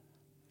God.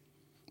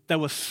 They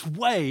were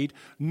swayed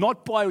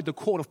not by the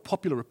court of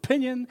popular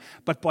opinion,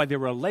 but by their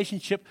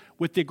relationship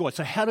with their God.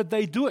 So how did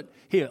they do it?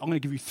 Here, I'm going to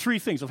give you 3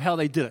 things of how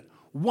they did it.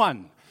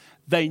 1,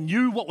 they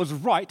knew what was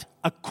right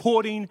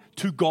according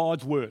to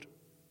God's word.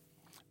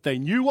 They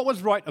knew what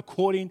was right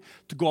according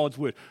to God's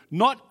word.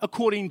 Not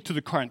according to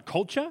the current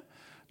culture,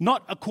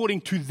 not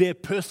according to their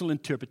personal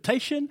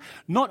interpretation,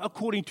 not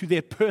according to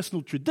their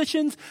personal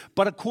traditions,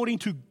 but according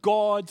to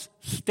God's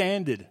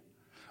standard,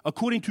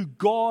 according to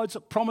God's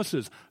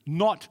promises,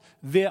 not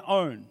their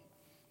own.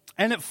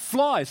 And it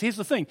flies. Here's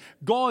the thing.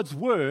 God's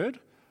word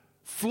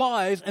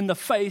flies in the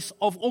face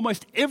of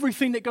almost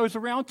everything that goes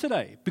around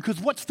today. Because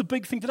what's the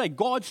big thing today?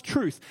 God's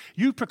truth.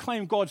 You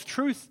proclaim God's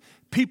truth,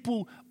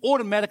 people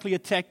automatically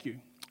attack you.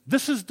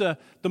 This is the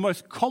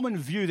most common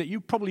view that you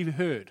probably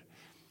heard.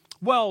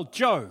 Well,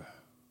 Joe,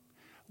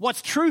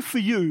 what's true for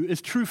you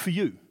is true for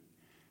you.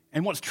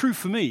 And what's true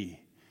for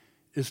me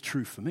is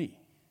true for me.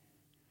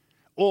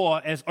 Or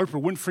as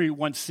Oprah Winfrey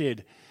once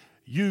said,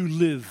 you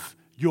live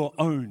your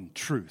own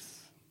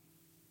truth.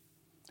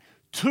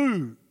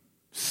 2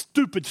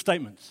 stupid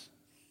statements.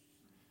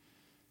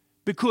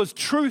 Because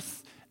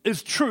truth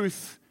is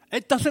truth.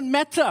 It doesn't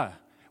matter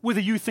whether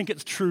you think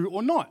it's true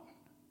or not.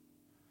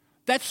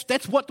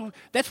 That's what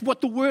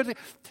the word.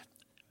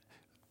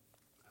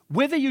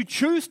 Whether you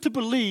choose to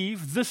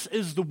believe this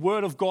is the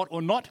word of God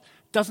or not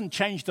doesn't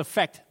change the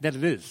fact that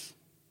it is.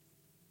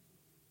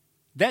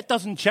 That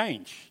doesn't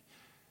change.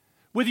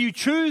 Whether you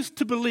choose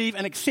to believe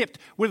and accept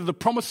whether the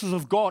promises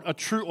of God are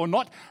true or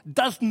not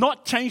does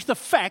not change the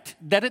fact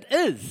that it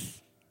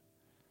is.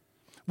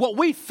 What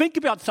we think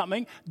about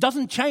something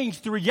doesn't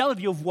change the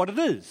reality of what it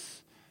is.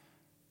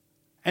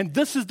 And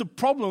this is the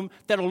problem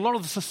that a lot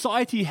of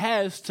society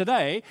has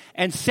today,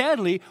 and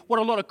sadly, what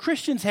a lot of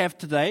Christians have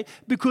today,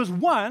 because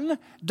 1,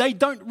 they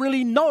don't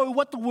really know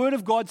what the Word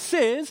of God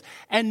says,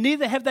 and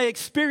neither have they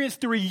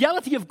experienced the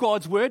reality of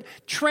God's Word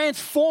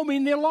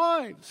transforming their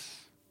lives.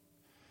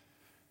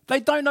 They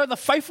don't know the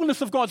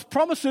faithfulness of God's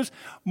promises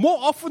more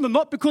often than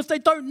not because they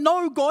don't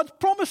know God's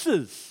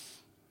promises.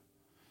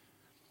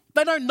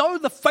 They don't know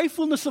the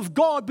faithfulness of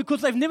God because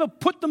they've never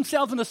put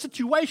themselves in a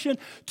situation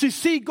to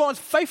see God's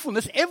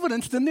faithfulness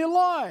evidenced in their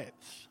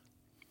lives.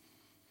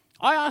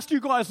 I asked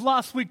you guys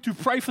last week to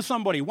pray for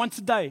somebody once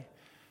a day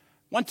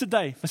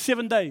for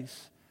 7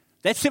 days.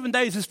 That 7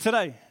 days is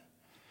today,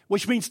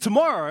 which means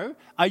tomorrow,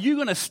 are you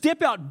going to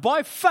step out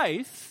by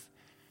faith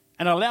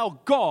and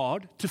allow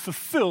God to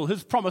fulfill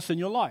His promise in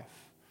your life?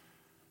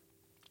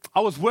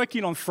 I was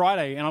working on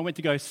Friday and I went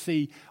to go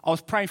I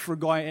was praying for a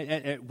guy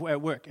at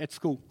work, at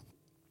school.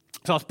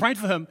 So I was praying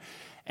for him,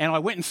 and I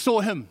went and saw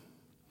him.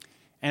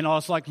 And I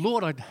was like,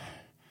 Lord,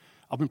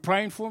 I've been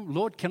praying for him.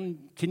 Lord, can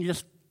you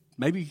just,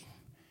 maybe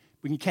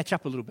we can catch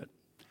up a little bit.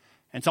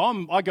 And so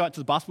I go out to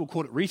the basketball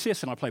court at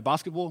recess, and I play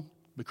basketball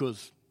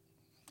because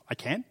I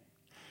can.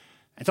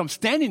 And so I'm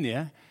standing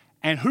there,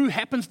 and who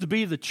happens to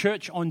be the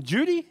church on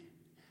duty?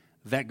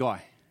 That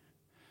guy.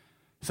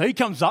 So he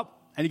comes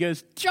up, and he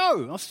goes,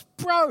 Joe, I was,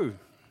 bro.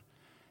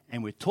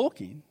 And we're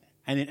talking,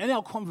 and then in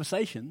our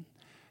conversation,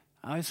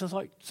 I was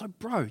like, so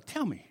bro,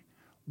 tell me,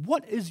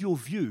 what is your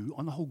view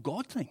on the whole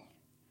God thing?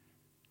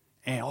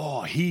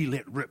 And he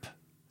let rip.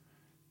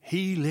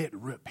 He let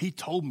rip. He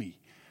told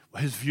me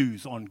his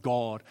views on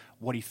God,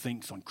 what he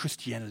thinks on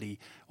Christianity,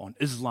 on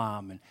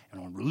Islam,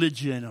 and on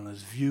religion, on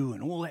his view,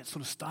 and all that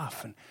sort of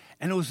stuff.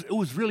 And it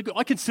was really good.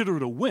 I consider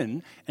it a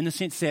win in the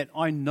sense that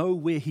I know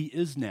where he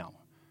is now.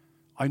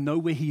 I know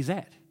where he's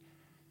at.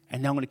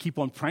 And now I'm going to keep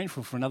on praying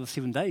for another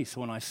 7 days. So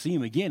when I see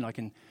him again, I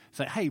can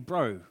say, hey,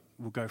 bro,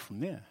 we'll go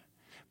from there.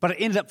 But it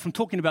ended up from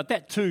talking about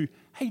that to,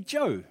 hey,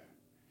 Joe,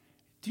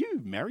 do you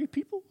marry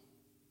people?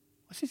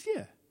 I says,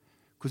 yeah,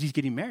 because he's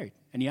getting married.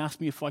 And he asked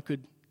me if I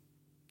could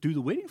do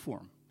the wedding for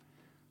him.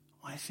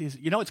 I says,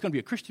 it's going to be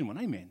a Christian one,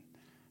 amen.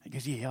 He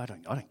goes, yeah, I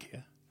don't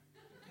care.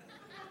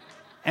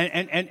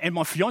 and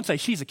my fiance,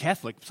 she's a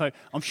Catholic, so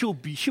I'm sure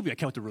she'll be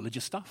okay with the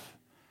religious stuff.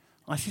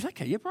 I says,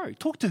 okay, yeah, bro,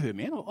 talk to her,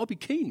 man. I'll be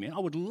keen, man. I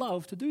would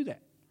love to do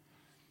that.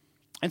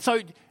 And so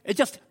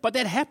but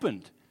that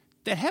happened.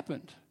 That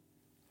happened.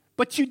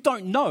 But you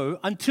don't know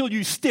until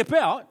you step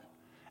out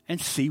and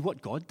see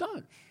what God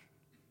does.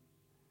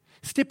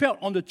 Step out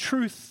on the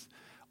truth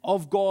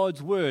of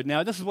God's word.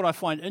 Now, this is what I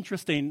find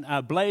interesting.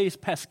 Blaise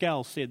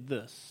Pascal said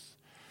this.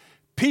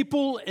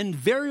 People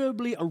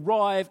invariably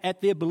arrive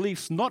at their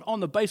beliefs not on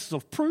the basis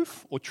of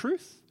proof or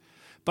truth,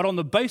 but on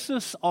the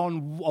basis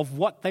of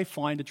what they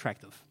find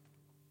attractive.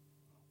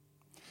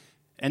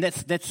 And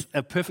that's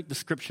a perfect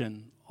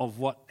description of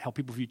how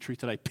people view truth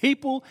today.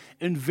 People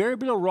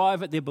invariably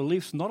arrive at their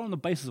beliefs not on the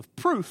basis of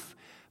proof,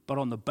 but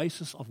on the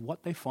basis of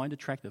what they find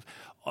attractive.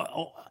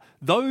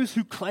 Those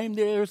who claim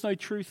there is no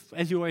truth,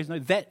 as you always know,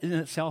 that in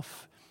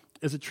itself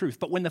is a truth.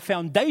 But when the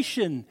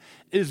foundation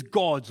is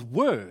God's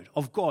word,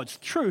 of God's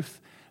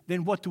truth,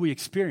 then what do we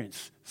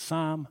experience?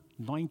 Psalm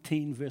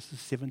 19, verses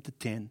 7 to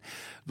 10.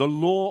 The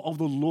law of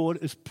the Lord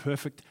is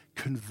perfect,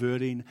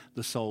 converting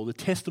the soul. The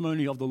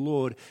testimony of the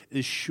Lord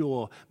is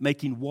sure,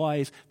 making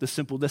wise the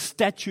simple. The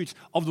statutes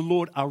of the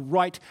Lord are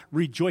right,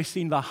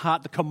 rejoicing the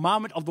heart. The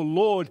commandment of the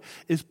Lord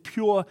is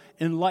pure,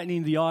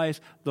 enlightening the eyes.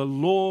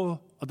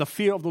 The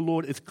fear of the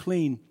Lord is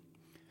clean,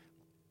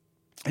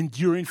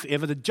 enduring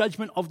forever. The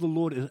judgment of the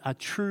Lord are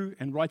true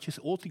and righteous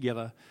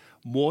altogether.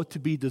 More to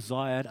be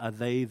desired are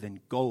they than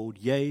gold,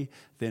 yea,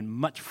 than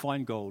much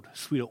fine gold,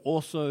 sweeter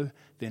also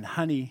than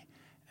honey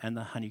and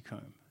the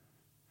honeycomb.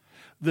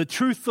 The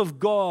truth of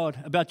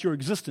God about your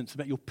existence,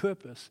 about your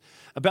purpose,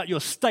 about your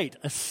state,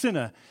 a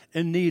sinner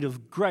in need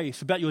of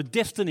grace, about your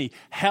destiny,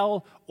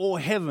 hell or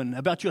heaven,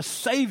 about your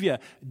Savior,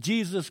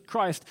 Jesus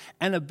Christ,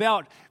 and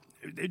about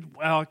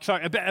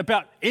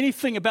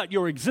anything about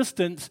your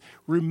existence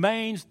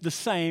remains the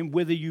same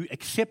whether you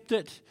accept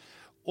it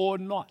or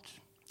not.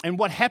 And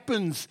what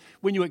happens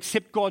when you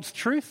accept God's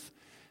truth?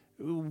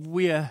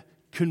 We are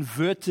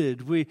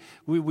converted, we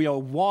are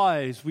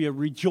wise, we are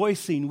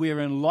rejoicing, we are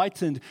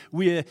enlightened,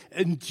 we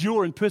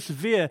endure and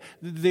persevere.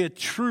 They're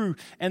true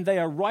and they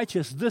are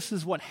righteous. This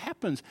is what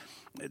happens.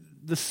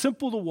 The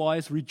simple, the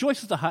wise,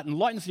 rejoices the heart,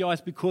 enlightens the eyes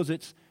because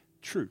it's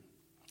true,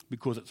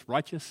 because it's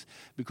righteous,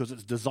 because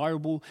it's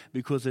desirable,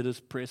 because it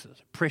is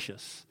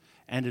precious,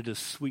 and it is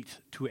sweet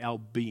to our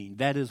being.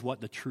 That is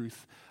what the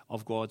truth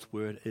of God's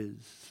word is.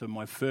 So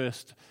my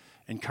first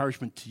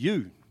encouragement to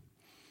you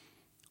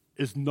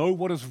is know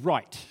what is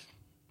right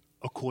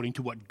according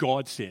to what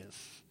God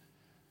says.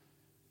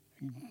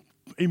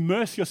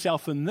 Immerse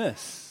yourself in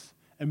this.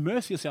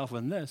 Immerse yourself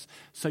in this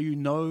so you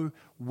know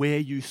where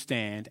you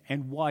stand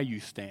and why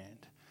you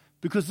stand.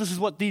 Because this is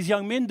what these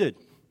young men did.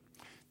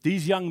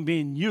 These young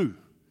men knew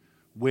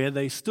where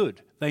they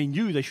stood. They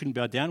knew they shouldn't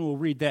bow down. We'll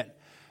read that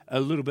a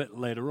little bit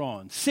later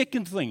on.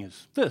 Second thing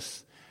is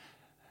this.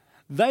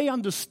 They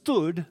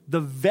understood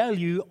the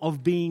value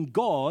of being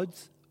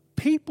God's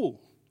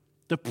people,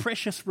 the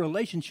precious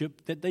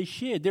relationship that they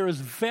shared. There is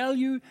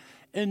value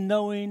in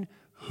knowing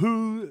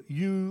who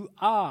you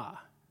are.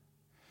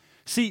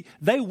 See,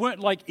 they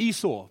weren't like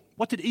Esau.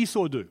 What did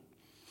Esau do?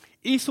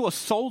 Esau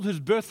sold his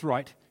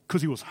birthright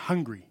because he was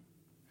hungry.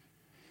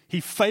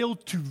 He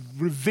failed to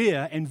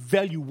revere and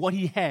value what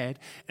he had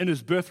in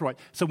his birthright.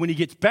 So when he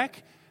gets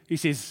back, he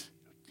says,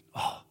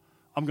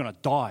 I'm going to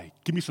die.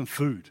 Give me some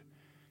food.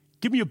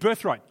 Give me your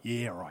birthright.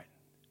 Yeah, right.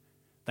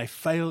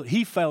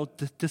 He failed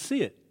to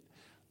see it.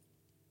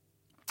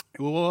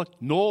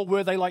 Nor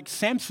were they like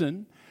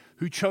Samson,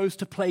 who chose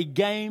to play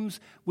games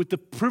with the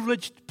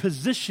privileged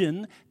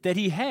position that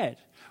he had,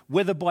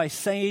 whether by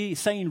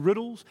saying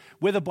riddles,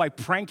 whether by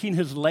pranking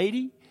his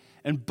lady.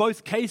 In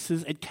both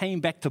cases, it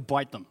came back to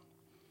bite them.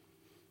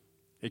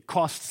 It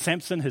cost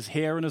Samson his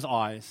hair and his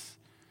eyes.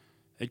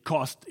 It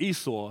cost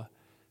Esau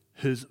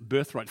his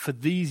birthright. For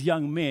these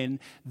young men,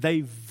 they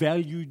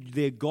valued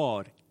their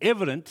God.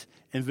 Evident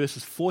in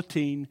verses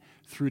 14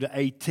 through to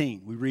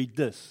 18. We read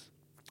this.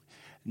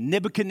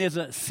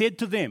 Nebuchadnezzar said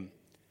to them,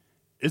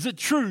 "Is it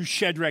true,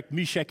 Shadrach,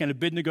 Meshach, and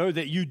Abednego,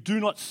 that you do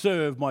not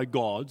serve my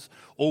gods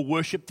or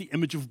worship the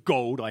image of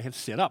gold I have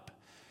set up?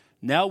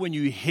 Now when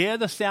you hear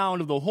the sound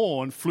of the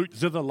horn, flute,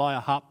 zither, lyre,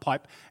 harp,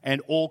 pipe,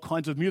 and all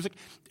kinds of music,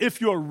 if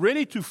you are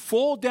ready to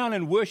fall down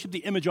and worship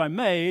the image I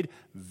made,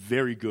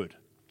 very good.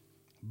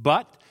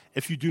 But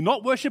if you do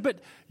not worship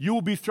it, you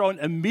will be thrown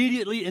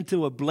immediately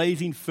into a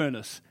blazing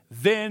furnace.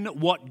 Then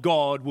what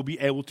God will be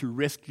able to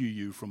rescue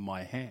you from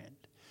my hand?"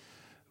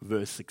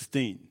 Verse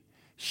 16.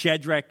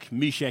 Shadrach,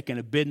 Meshach, and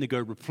Abednego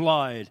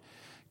replied,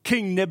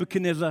 "King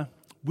Nebuchadnezzar,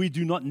 we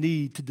do not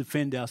need to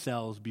defend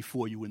ourselves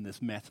before you in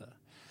this matter.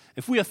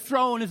 If we are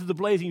thrown into the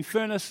blazing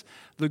furnace,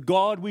 the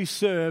God we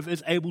serve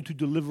is able to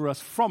deliver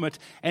us from it,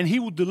 and he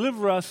will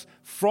deliver us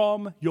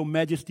from your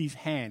majesty's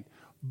hand.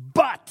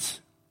 But,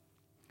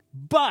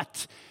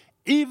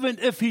 even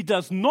if he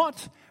does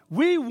not,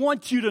 we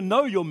want you to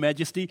know, your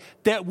majesty,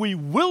 that we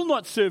will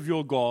not serve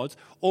your gods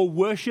or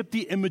worship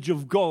the image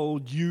of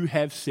gold you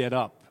have set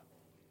up."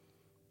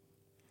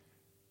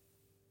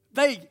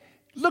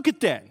 Look at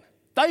that.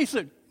 They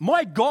said,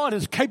 my God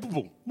is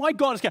capable. My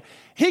God is capable.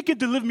 He can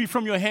deliver me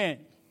from your hand.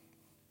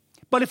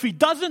 But if he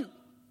doesn't,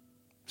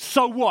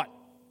 so what?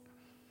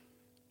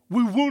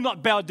 We will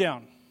not bow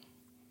down.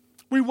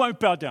 We won't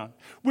bow down.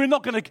 We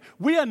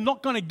are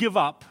not going to give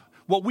up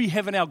what we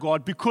have in our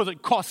God because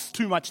it costs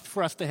too much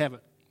for us to have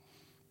it.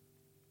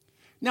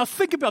 Now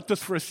think about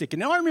this for a second.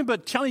 Now I remember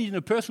challenging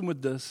a person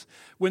with this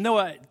when they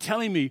were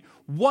telling me,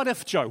 what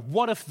if, Joe?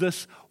 What if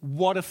this?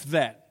 What if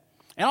that?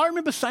 And I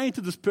remember saying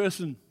to this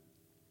person,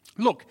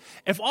 look,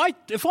 if I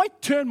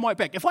turn my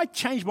back, if I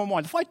change my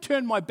mind, if I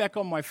turn my back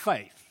on my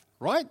faith,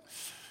 right?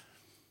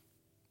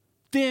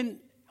 Then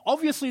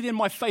obviously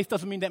my faith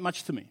doesn't mean that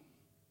much to me.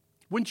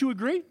 Wouldn't you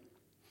agree?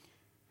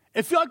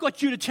 If I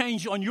got you to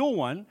change on your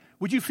one,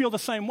 would you feel the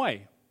same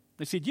way?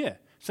 They said, yeah.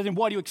 So then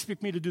why do you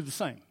expect me to do the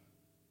same?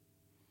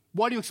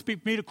 Why do you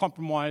expect me to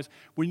compromise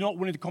when you're not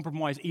willing to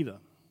compromise either?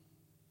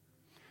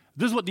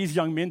 This is what these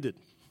young men did.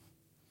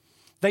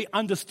 They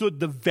understood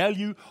the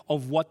value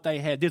of what they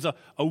had. There's a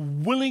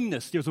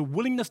willingness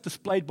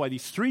displayed by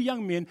these three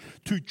young men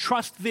to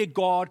trust their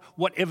God,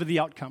 whatever the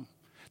outcome.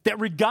 That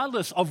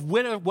regardless of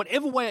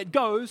whatever way it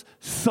goes,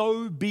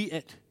 so be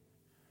it.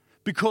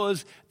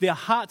 Because their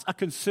hearts are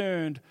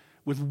concerned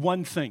with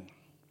one thing: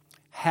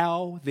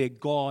 how their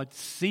God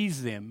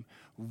sees them,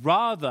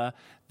 rather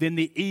than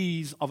the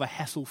ease of a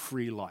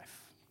hassle-free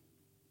life.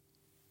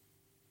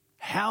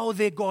 How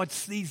their God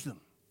sees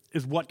them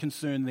is what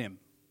concerned them.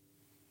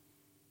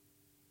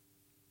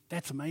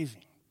 That's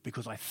amazing,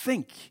 because I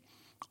think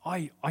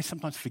I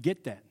sometimes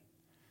forget that.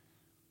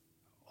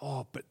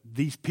 Oh, but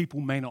these people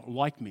may not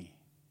like me.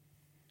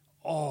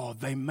 Oh,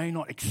 they may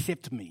not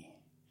accept me.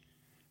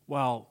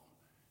 Well,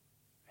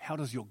 how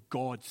does your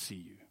God see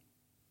you?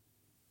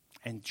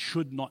 And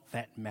should not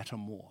that matter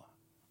more?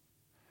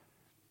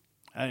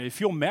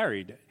 If you're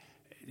married,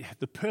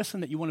 the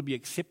person that you want to be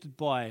accepted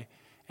by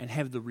and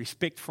have the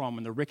respect from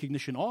and the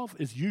recognition of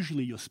is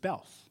usually your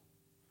spouse.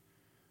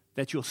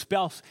 That's your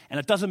spouse, and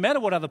it doesn't matter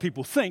what other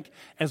people think,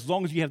 as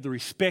long as you have the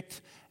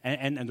respect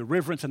and the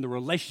reverence and the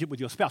relationship with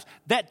your spouse.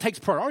 That takes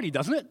priority,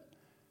 doesn't it?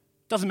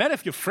 Doesn't matter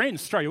if your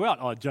friends throw you out.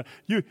 Oh,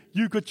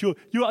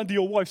 you're under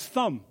your wife's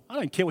thumb. I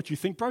don't care what you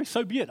think, bro.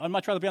 So be it. I'd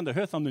much rather be under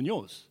her thumb than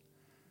yours.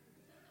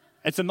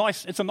 It's a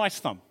nice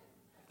thumb.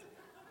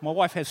 My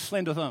wife has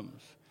slender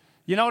thumbs.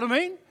 You know what I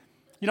mean?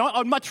 You know,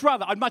 I'd much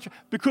rather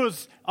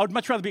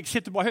be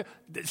accepted by her.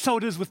 So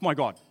it is with my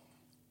God.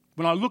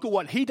 When I look at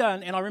what He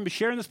done, and I remember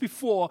sharing this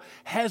before,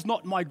 has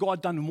not my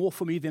God done more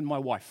for me than my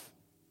wife?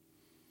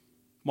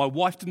 My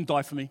wife didn't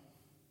die for me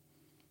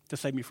to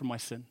save me from my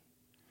sin.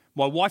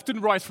 My wife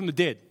didn't rise from the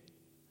dead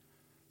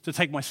to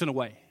take my sin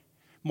away.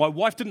 My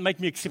wife didn't make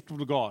me acceptable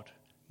to God.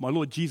 My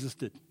Lord Jesus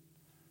did.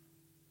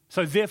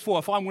 So therefore,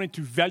 if I'm willing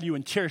to value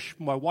and cherish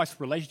my wife's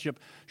relationship,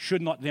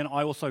 should not then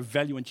I also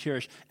value and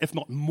cherish, if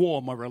not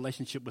more, my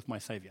relationship with my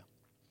Savior?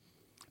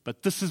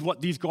 But this is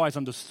what these guys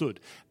understood.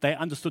 They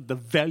understood the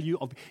value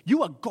of,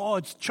 you are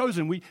God's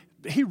chosen.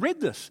 He read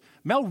this.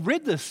 Mel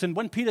read this in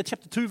 1 Peter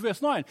chapter 2,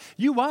 verse 9.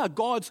 You are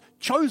God's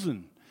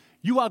chosen.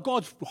 You are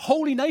God's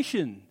holy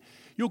nation.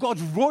 You're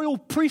God's royal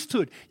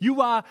priesthood.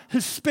 You are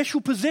His special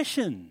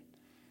possession.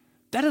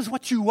 That is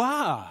what you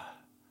are.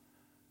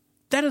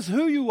 That is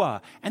who you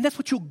are. And that's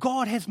what your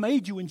God has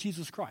made you in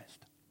Jesus Christ.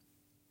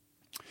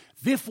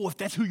 Therefore, if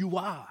that's who you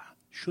are,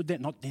 should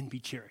that not then be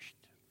cherished?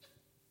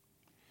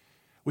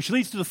 Which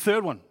leads to the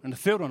third one, and the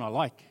third one I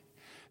like.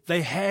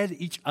 They had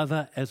each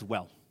other as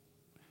well.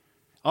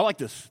 I like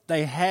this.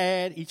 They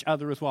had each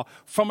other as well.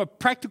 From a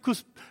practical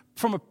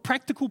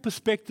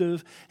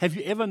perspective, have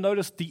you ever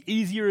noticed the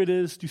easier it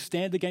is to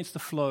stand against the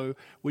flow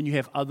when you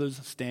have others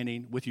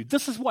standing with you?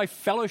 This is why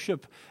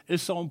fellowship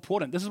is so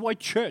important. This is why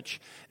church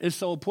is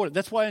so important.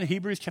 That's why in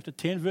Hebrews chapter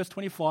 10, verse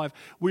 25,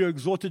 we are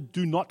exhorted,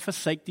 do not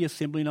forsake the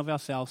assembling of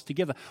ourselves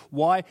together.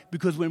 Why?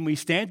 Because when we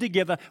stand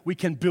together, we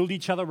can build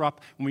each other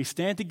up. When we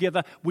stand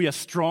together, we are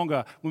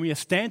stronger. When we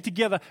stand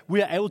together,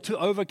 we are able to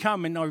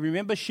overcome. And I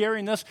remember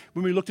sharing this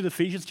when we looked at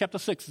Ephesians chapter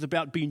 6. It's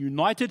about being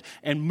united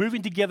and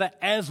moving together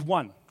as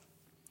one.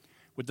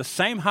 With the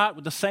same heart,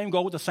 with the same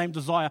goal, with the same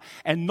desire,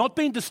 and not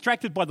being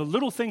distracted by the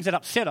little things that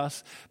upset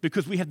us,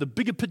 because we have the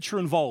bigger picture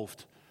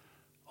involved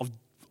of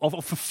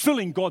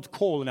fulfilling God's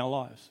call in our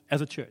lives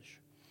as a church,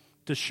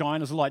 to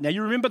shine as a light. Now,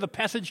 you remember the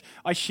passage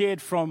I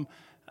shared from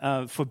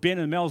for Ben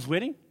and Mel's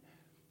wedding?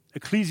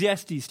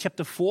 Ecclesiastes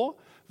chapter 4,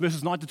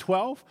 verses 9 to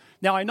 12.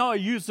 Now, I know I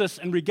use this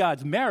in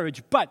regards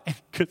marriage, but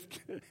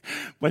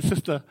my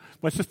sister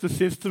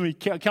says to me,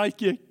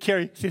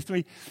 Carrie says to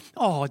me,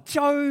 oh,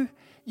 Joe,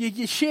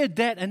 you shared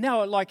that, and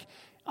now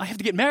I have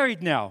to get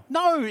married now.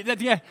 No,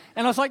 and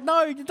I was like,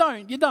 no, you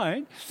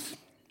don't.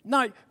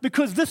 No,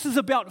 because this is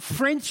about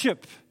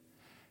friendship.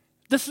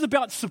 This is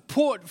about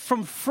support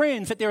from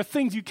friends, that there are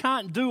things you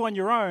can't do on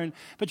your own,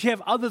 but you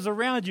have others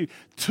around you.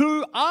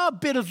 Two are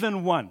better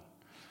than one,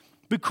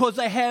 because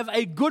they have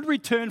a good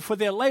return for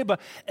their labor.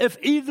 If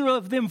either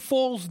of them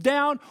falls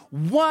down,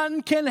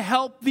 one can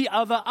help the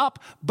other up,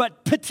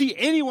 but pity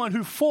anyone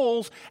who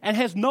falls and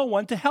has no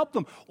one to help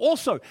them.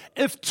 Also,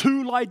 if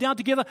two lie down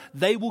together,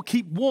 they will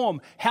keep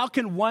warm. How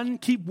can one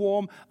keep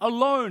warm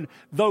alone?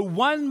 Though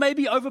one may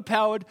be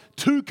overpowered,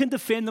 two can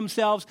defend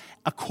themselves.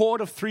 A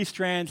cord of 3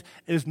 strands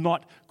is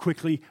not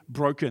quickly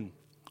broken.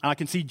 I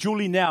can see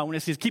Julie now. When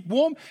it says keep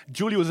warm,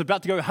 Julie was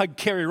about to go hug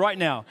Kerry right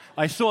now.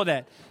 I saw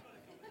that.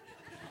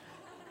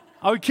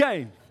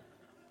 Okay,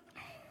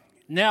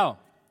 now,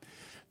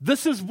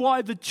 this is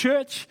why the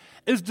church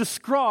is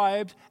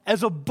described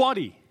as a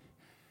body.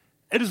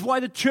 It is why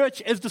the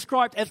church is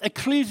described as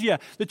ecclesia.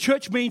 The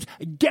church means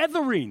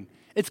gathering.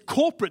 It's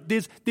corporate.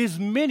 There's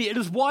many. It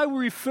is why we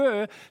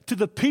refer to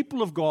the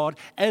people of God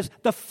as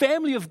the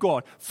family of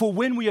God. For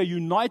when we are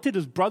united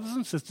as brothers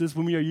and sisters,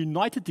 when we are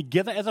united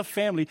together as a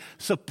family,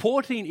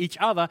 supporting each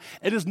other,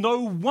 it is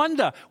no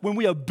wonder when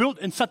we are built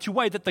in such a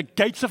way that the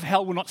gates of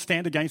hell will not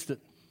stand against it.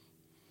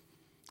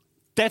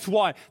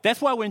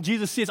 That's why when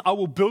Jesus says, I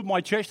will build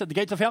my church at the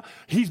gates of hell,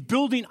 he's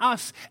building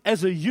us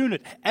as a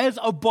unit, as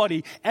a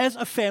body, as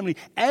a family,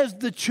 as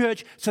the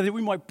church, so that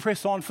we might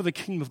press on for the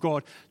kingdom of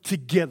God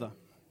together.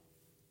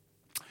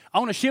 I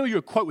want to share with you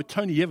a quote with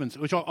Tony Evans,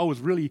 which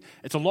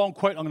it's a long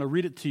quote, I'm going to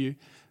read it to you,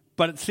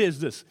 but it says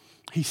this.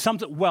 He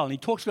sums it well, and he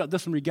talks about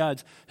this in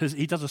regards,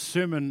 he does a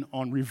sermon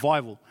on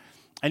revival,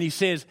 and he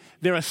says,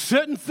 there are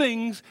certain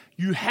things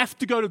you have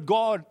to go to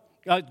God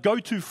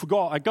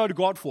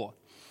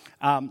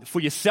for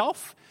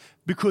yourself,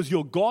 because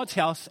you're God's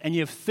house and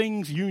you have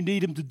things you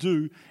need him to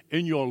do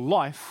in your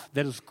life,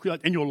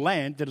 in your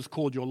land that is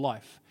called your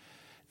life.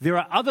 There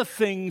are other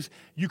things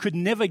you could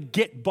never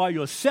get by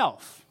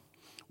yourself.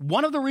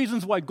 One of the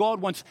reasons why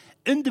God wants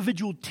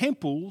individual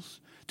temples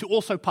to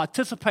also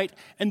participate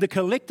in the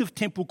collective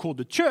temple called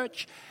the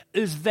church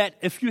is that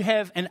if you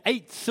have an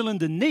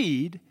 8-cylinder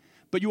need,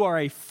 but you are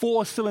a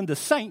 4-cylinder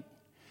saint,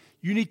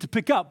 you need to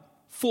pick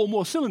up 4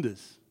 more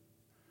cylinders.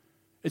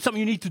 It's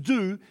something you need to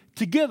do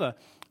together.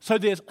 So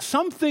there's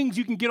some things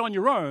you can get on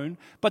your own,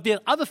 but there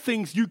are other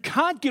things you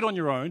can't get on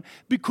your own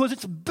because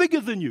it's bigger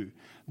than you.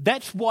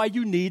 That's why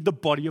you need the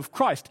body of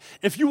Christ.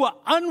 If you are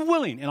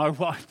unwilling, and I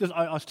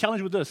was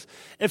challenged with this,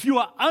 if you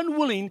are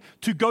unwilling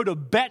to go to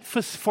bat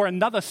for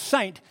another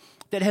saint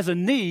that has a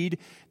need,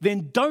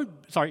 then I'm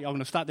going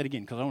to start that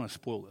again because I don't want to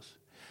spoil this.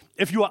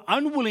 If you are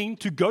unwilling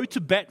to go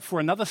to bat for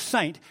another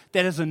saint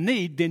that has a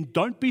need, then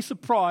don't be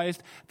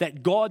surprised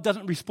that God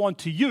doesn't respond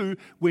to you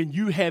when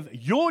you have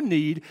your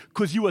need,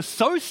 because you are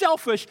so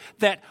selfish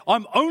that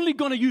I'm only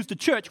going to use the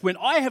church when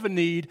I have a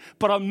need,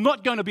 but I'm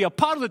not going to be a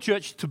part of the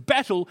church to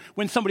battle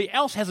when somebody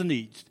else has a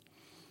need.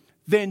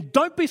 Then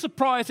don't be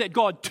surprised that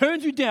God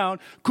turns you down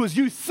because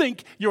you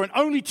think you're an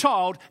only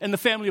child in the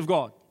family of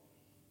God.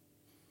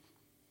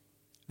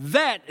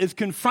 That is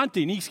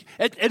confronting.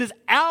 It is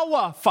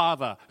our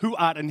Father who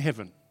art in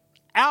heaven.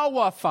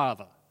 Our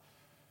Father.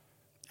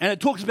 And it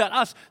talks about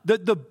us,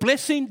 the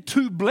blessing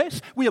to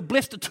bless. We are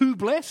blessed to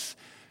bless.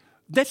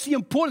 That's the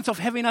importance of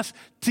having us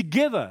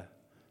together.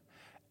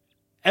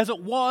 As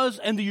it was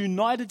in the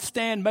united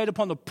stand made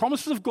upon the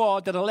promises of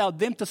God that allowed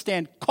them to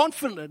stand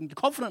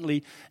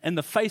confidently in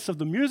the face of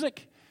the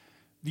music,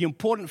 the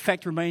important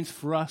fact remains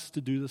for us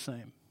to do the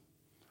same.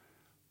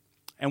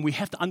 And we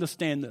have to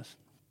understand this.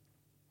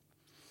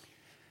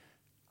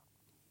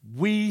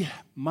 We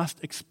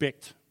must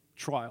expect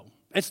trial.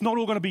 It's not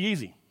all going to be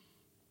easy.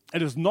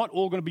 It is not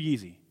all going to be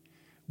easy.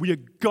 We are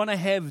going to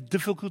have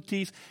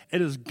difficulties.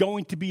 It is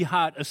going to be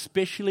hard,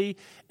 especially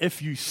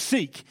if you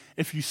seek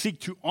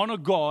to honor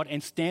God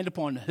and stand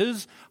upon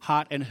his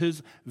heart and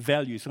his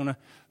values. So I'm going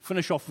to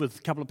finish off with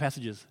a couple of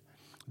passages.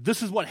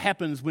 This is what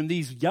happens when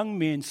these young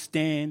men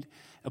stand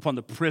upon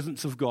the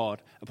presence of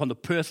God, upon the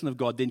person of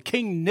God. Then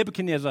King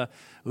Nebuchadnezzar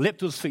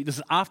leapt to his feet. This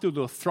is after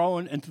they were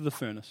thrown into the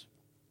furnace.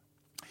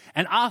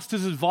 And asked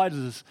his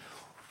advisors,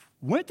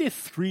 weren't there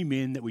 3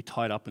 men that we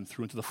tied up and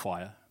threw into the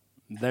fire?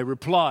 They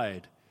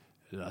replied,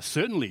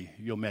 certainly,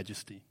 your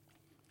majesty.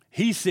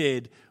 He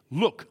said,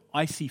 look,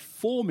 I see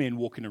 4 men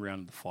walking around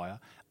in the fire,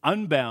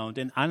 unbound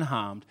and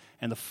unharmed,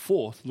 and the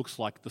 4th looks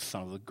like the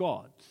son of the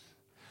gods.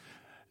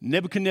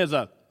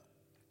 Nebuchadnezzar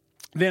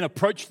then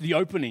approached the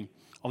opening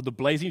of the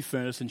blazing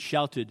furnace and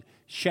shouted,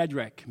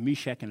 Shadrach,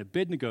 Meshach, and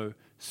Abednego,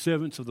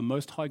 servants of the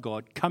Most High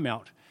God, come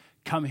out,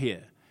 come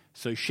here.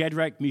 So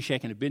Shadrach,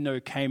 Meshach, and Abednego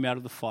came out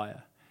of the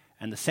fire,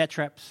 and the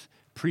satraps,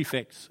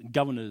 prefects,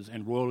 governors,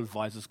 and royal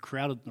advisors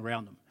crowded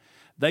around them.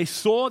 They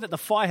saw that the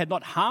fire had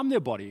not harmed their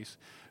bodies,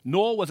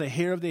 nor was a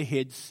hair of their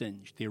heads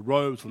singed. Their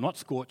robes were not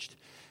scorched,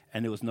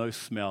 and there was no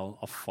smell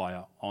of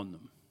fire on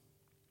them.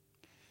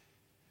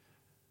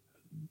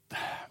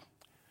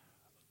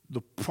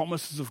 The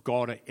promises of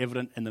God are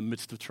evident in the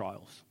midst of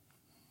trials.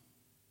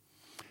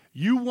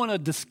 You want to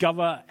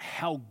discover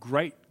how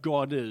great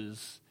God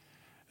is.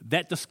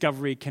 That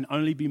discovery can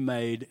only be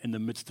made in the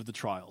midst of the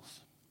trials,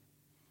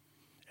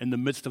 in the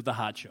midst of the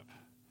hardship,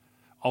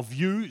 of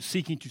you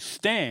seeking to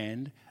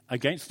stand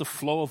against the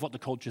flow of what the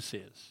culture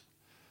says,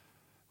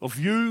 of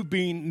you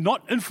being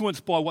not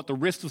influenced by what the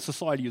rest of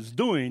society is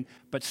doing,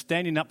 but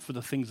standing up for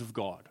the things of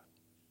God.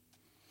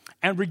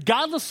 And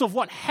regardless of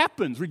what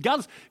happens,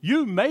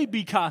 you may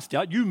be cast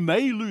out, you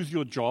may lose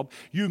your job,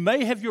 you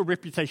may have your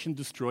reputation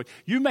destroyed,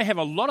 you may have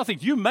a lot of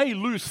things, you may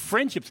lose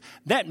friendships.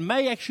 That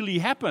may actually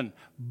happen.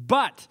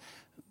 But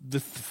the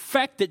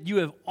fact that you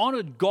have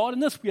honored God in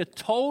this, we are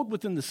told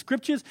within the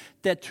scriptures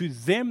that to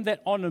them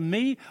that honor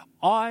me,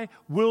 I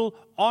will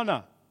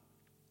honor.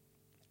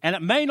 And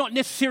it may not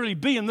necessarily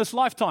be in this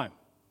lifetime.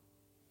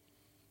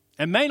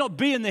 It may not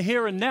be in the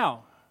here and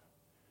now.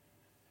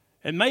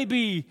 It may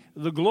be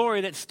the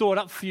glory that's stored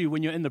up for you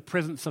when you're in the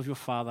presence of your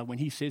Father, when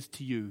he says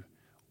to you,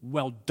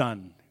 well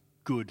done,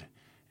 good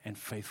and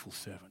faithful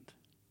servant.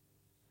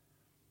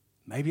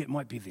 Maybe it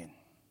might be then.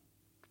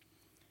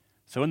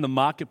 So in the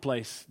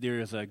marketplace, there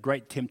is a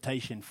great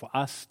temptation for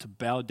us to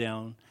bow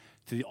down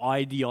to the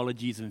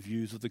ideologies and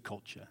views of the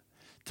culture,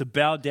 to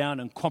bow down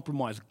and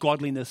compromise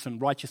godliness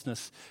and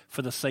righteousness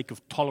for the sake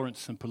of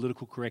tolerance and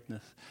political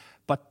correctness.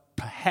 But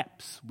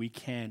perhaps we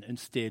can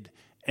instead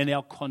in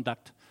our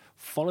conduct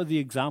follow the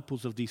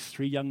examples of these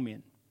three young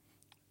men,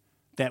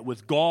 that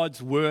with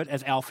God's word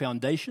as our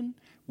foundation,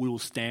 we will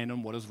stand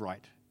on what is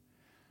right.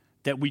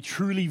 That we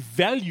truly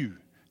value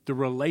the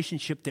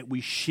relationship that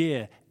we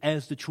share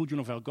as the children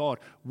of our God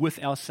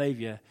with our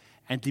Savior,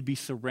 and to be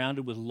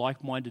surrounded with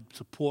like-minded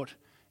support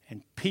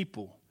and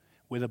people,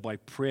 whether by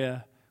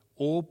prayer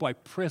or by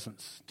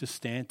presence, to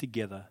stand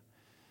together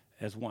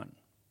as one.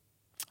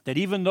 That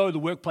even though the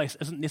workplace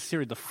isn't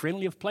necessarily the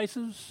friendly of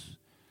places,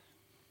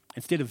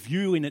 instead of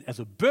viewing it as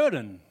a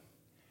burden,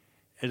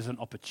 it is an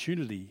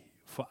opportunity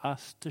for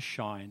us to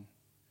shine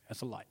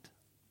as a light,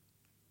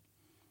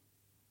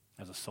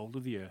 as a salt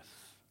of the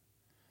earth,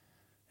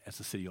 as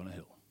a city on a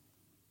hill.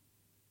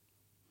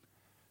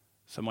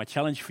 So my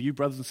challenge for you,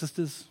 brothers and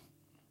sisters,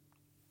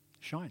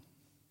 shine.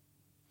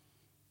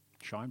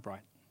 Shine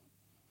bright.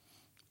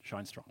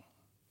 Shine strong.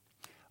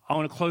 I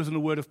want to close in a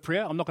word of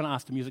prayer. I'm not going to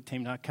ask the music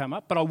team to come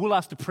up, but I will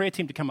ask the prayer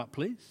team to come up,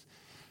 please.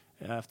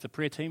 If the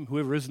prayer team,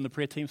 whoever is in the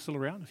prayer team still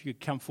around, if you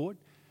could come forward.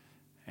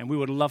 And we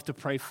would love to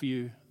pray for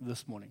you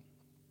this morning.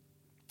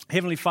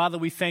 Heavenly Father,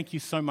 we thank you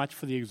so much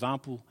for the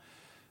example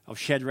of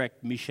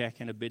Shadrach, Meshach,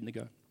 and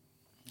Abednego.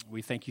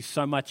 We thank you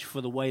so much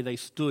for the way they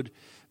stood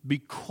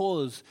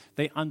because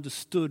they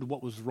understood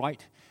what was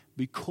right,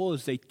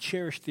 because they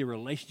cherished their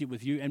relationship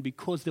with you, and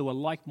because they were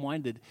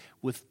like-minded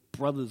with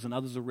brothers and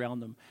others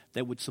around them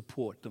that would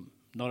support them,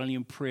 not only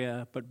in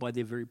prayer, but by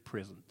their very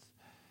presence.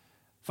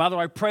 Father,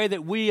 I pray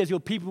that we as your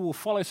people will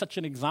follow such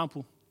an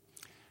example,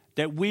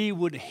 that we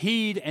would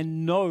heed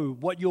and know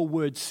what your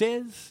word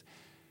says,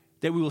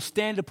 that we will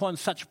stand upon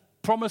such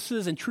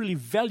promises and truly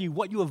value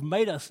what you have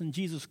made us in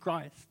Jesus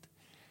Christ,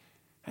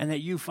 and that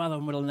you, Father,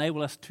 will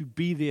enable us to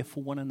be there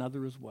for one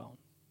another as well,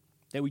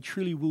 that we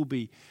truly will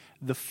be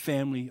the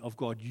family of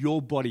God,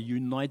 your body,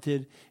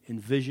 united in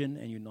vision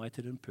and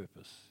united in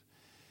purpose.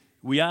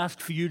 We ask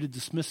for you to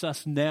dismiss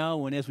us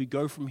now, and as we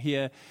go from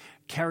here,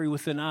 carry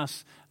within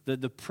us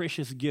the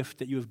precious gift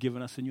that you have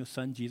given us in your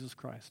Son, Jesus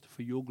Christ,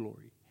 for your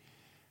glory.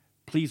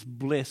 Please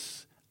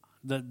bless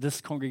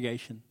this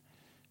congregation.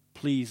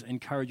 Please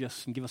encourage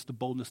us and give us the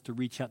boldness to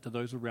reach out to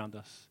those around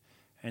us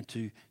and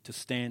to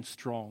stand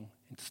strong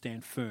and to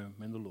stand firm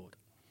in the Lord.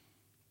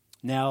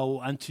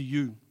 Now unto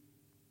you,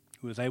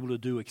 who is able to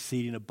do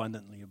exceeding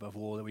abundantly above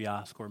all that we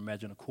ask or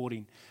imagine,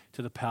 according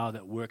to the power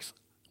that works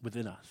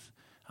within us.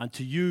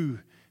 Unto you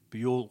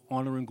be all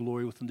honor and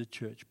glory within the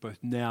church, both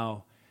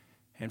now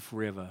and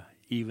forever,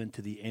 even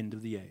to the end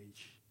of the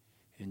age.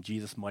 In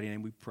Jesus' mighty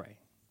name we pray.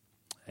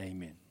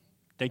 Amen.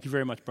 Thank you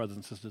very much, brothers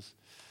and sisters.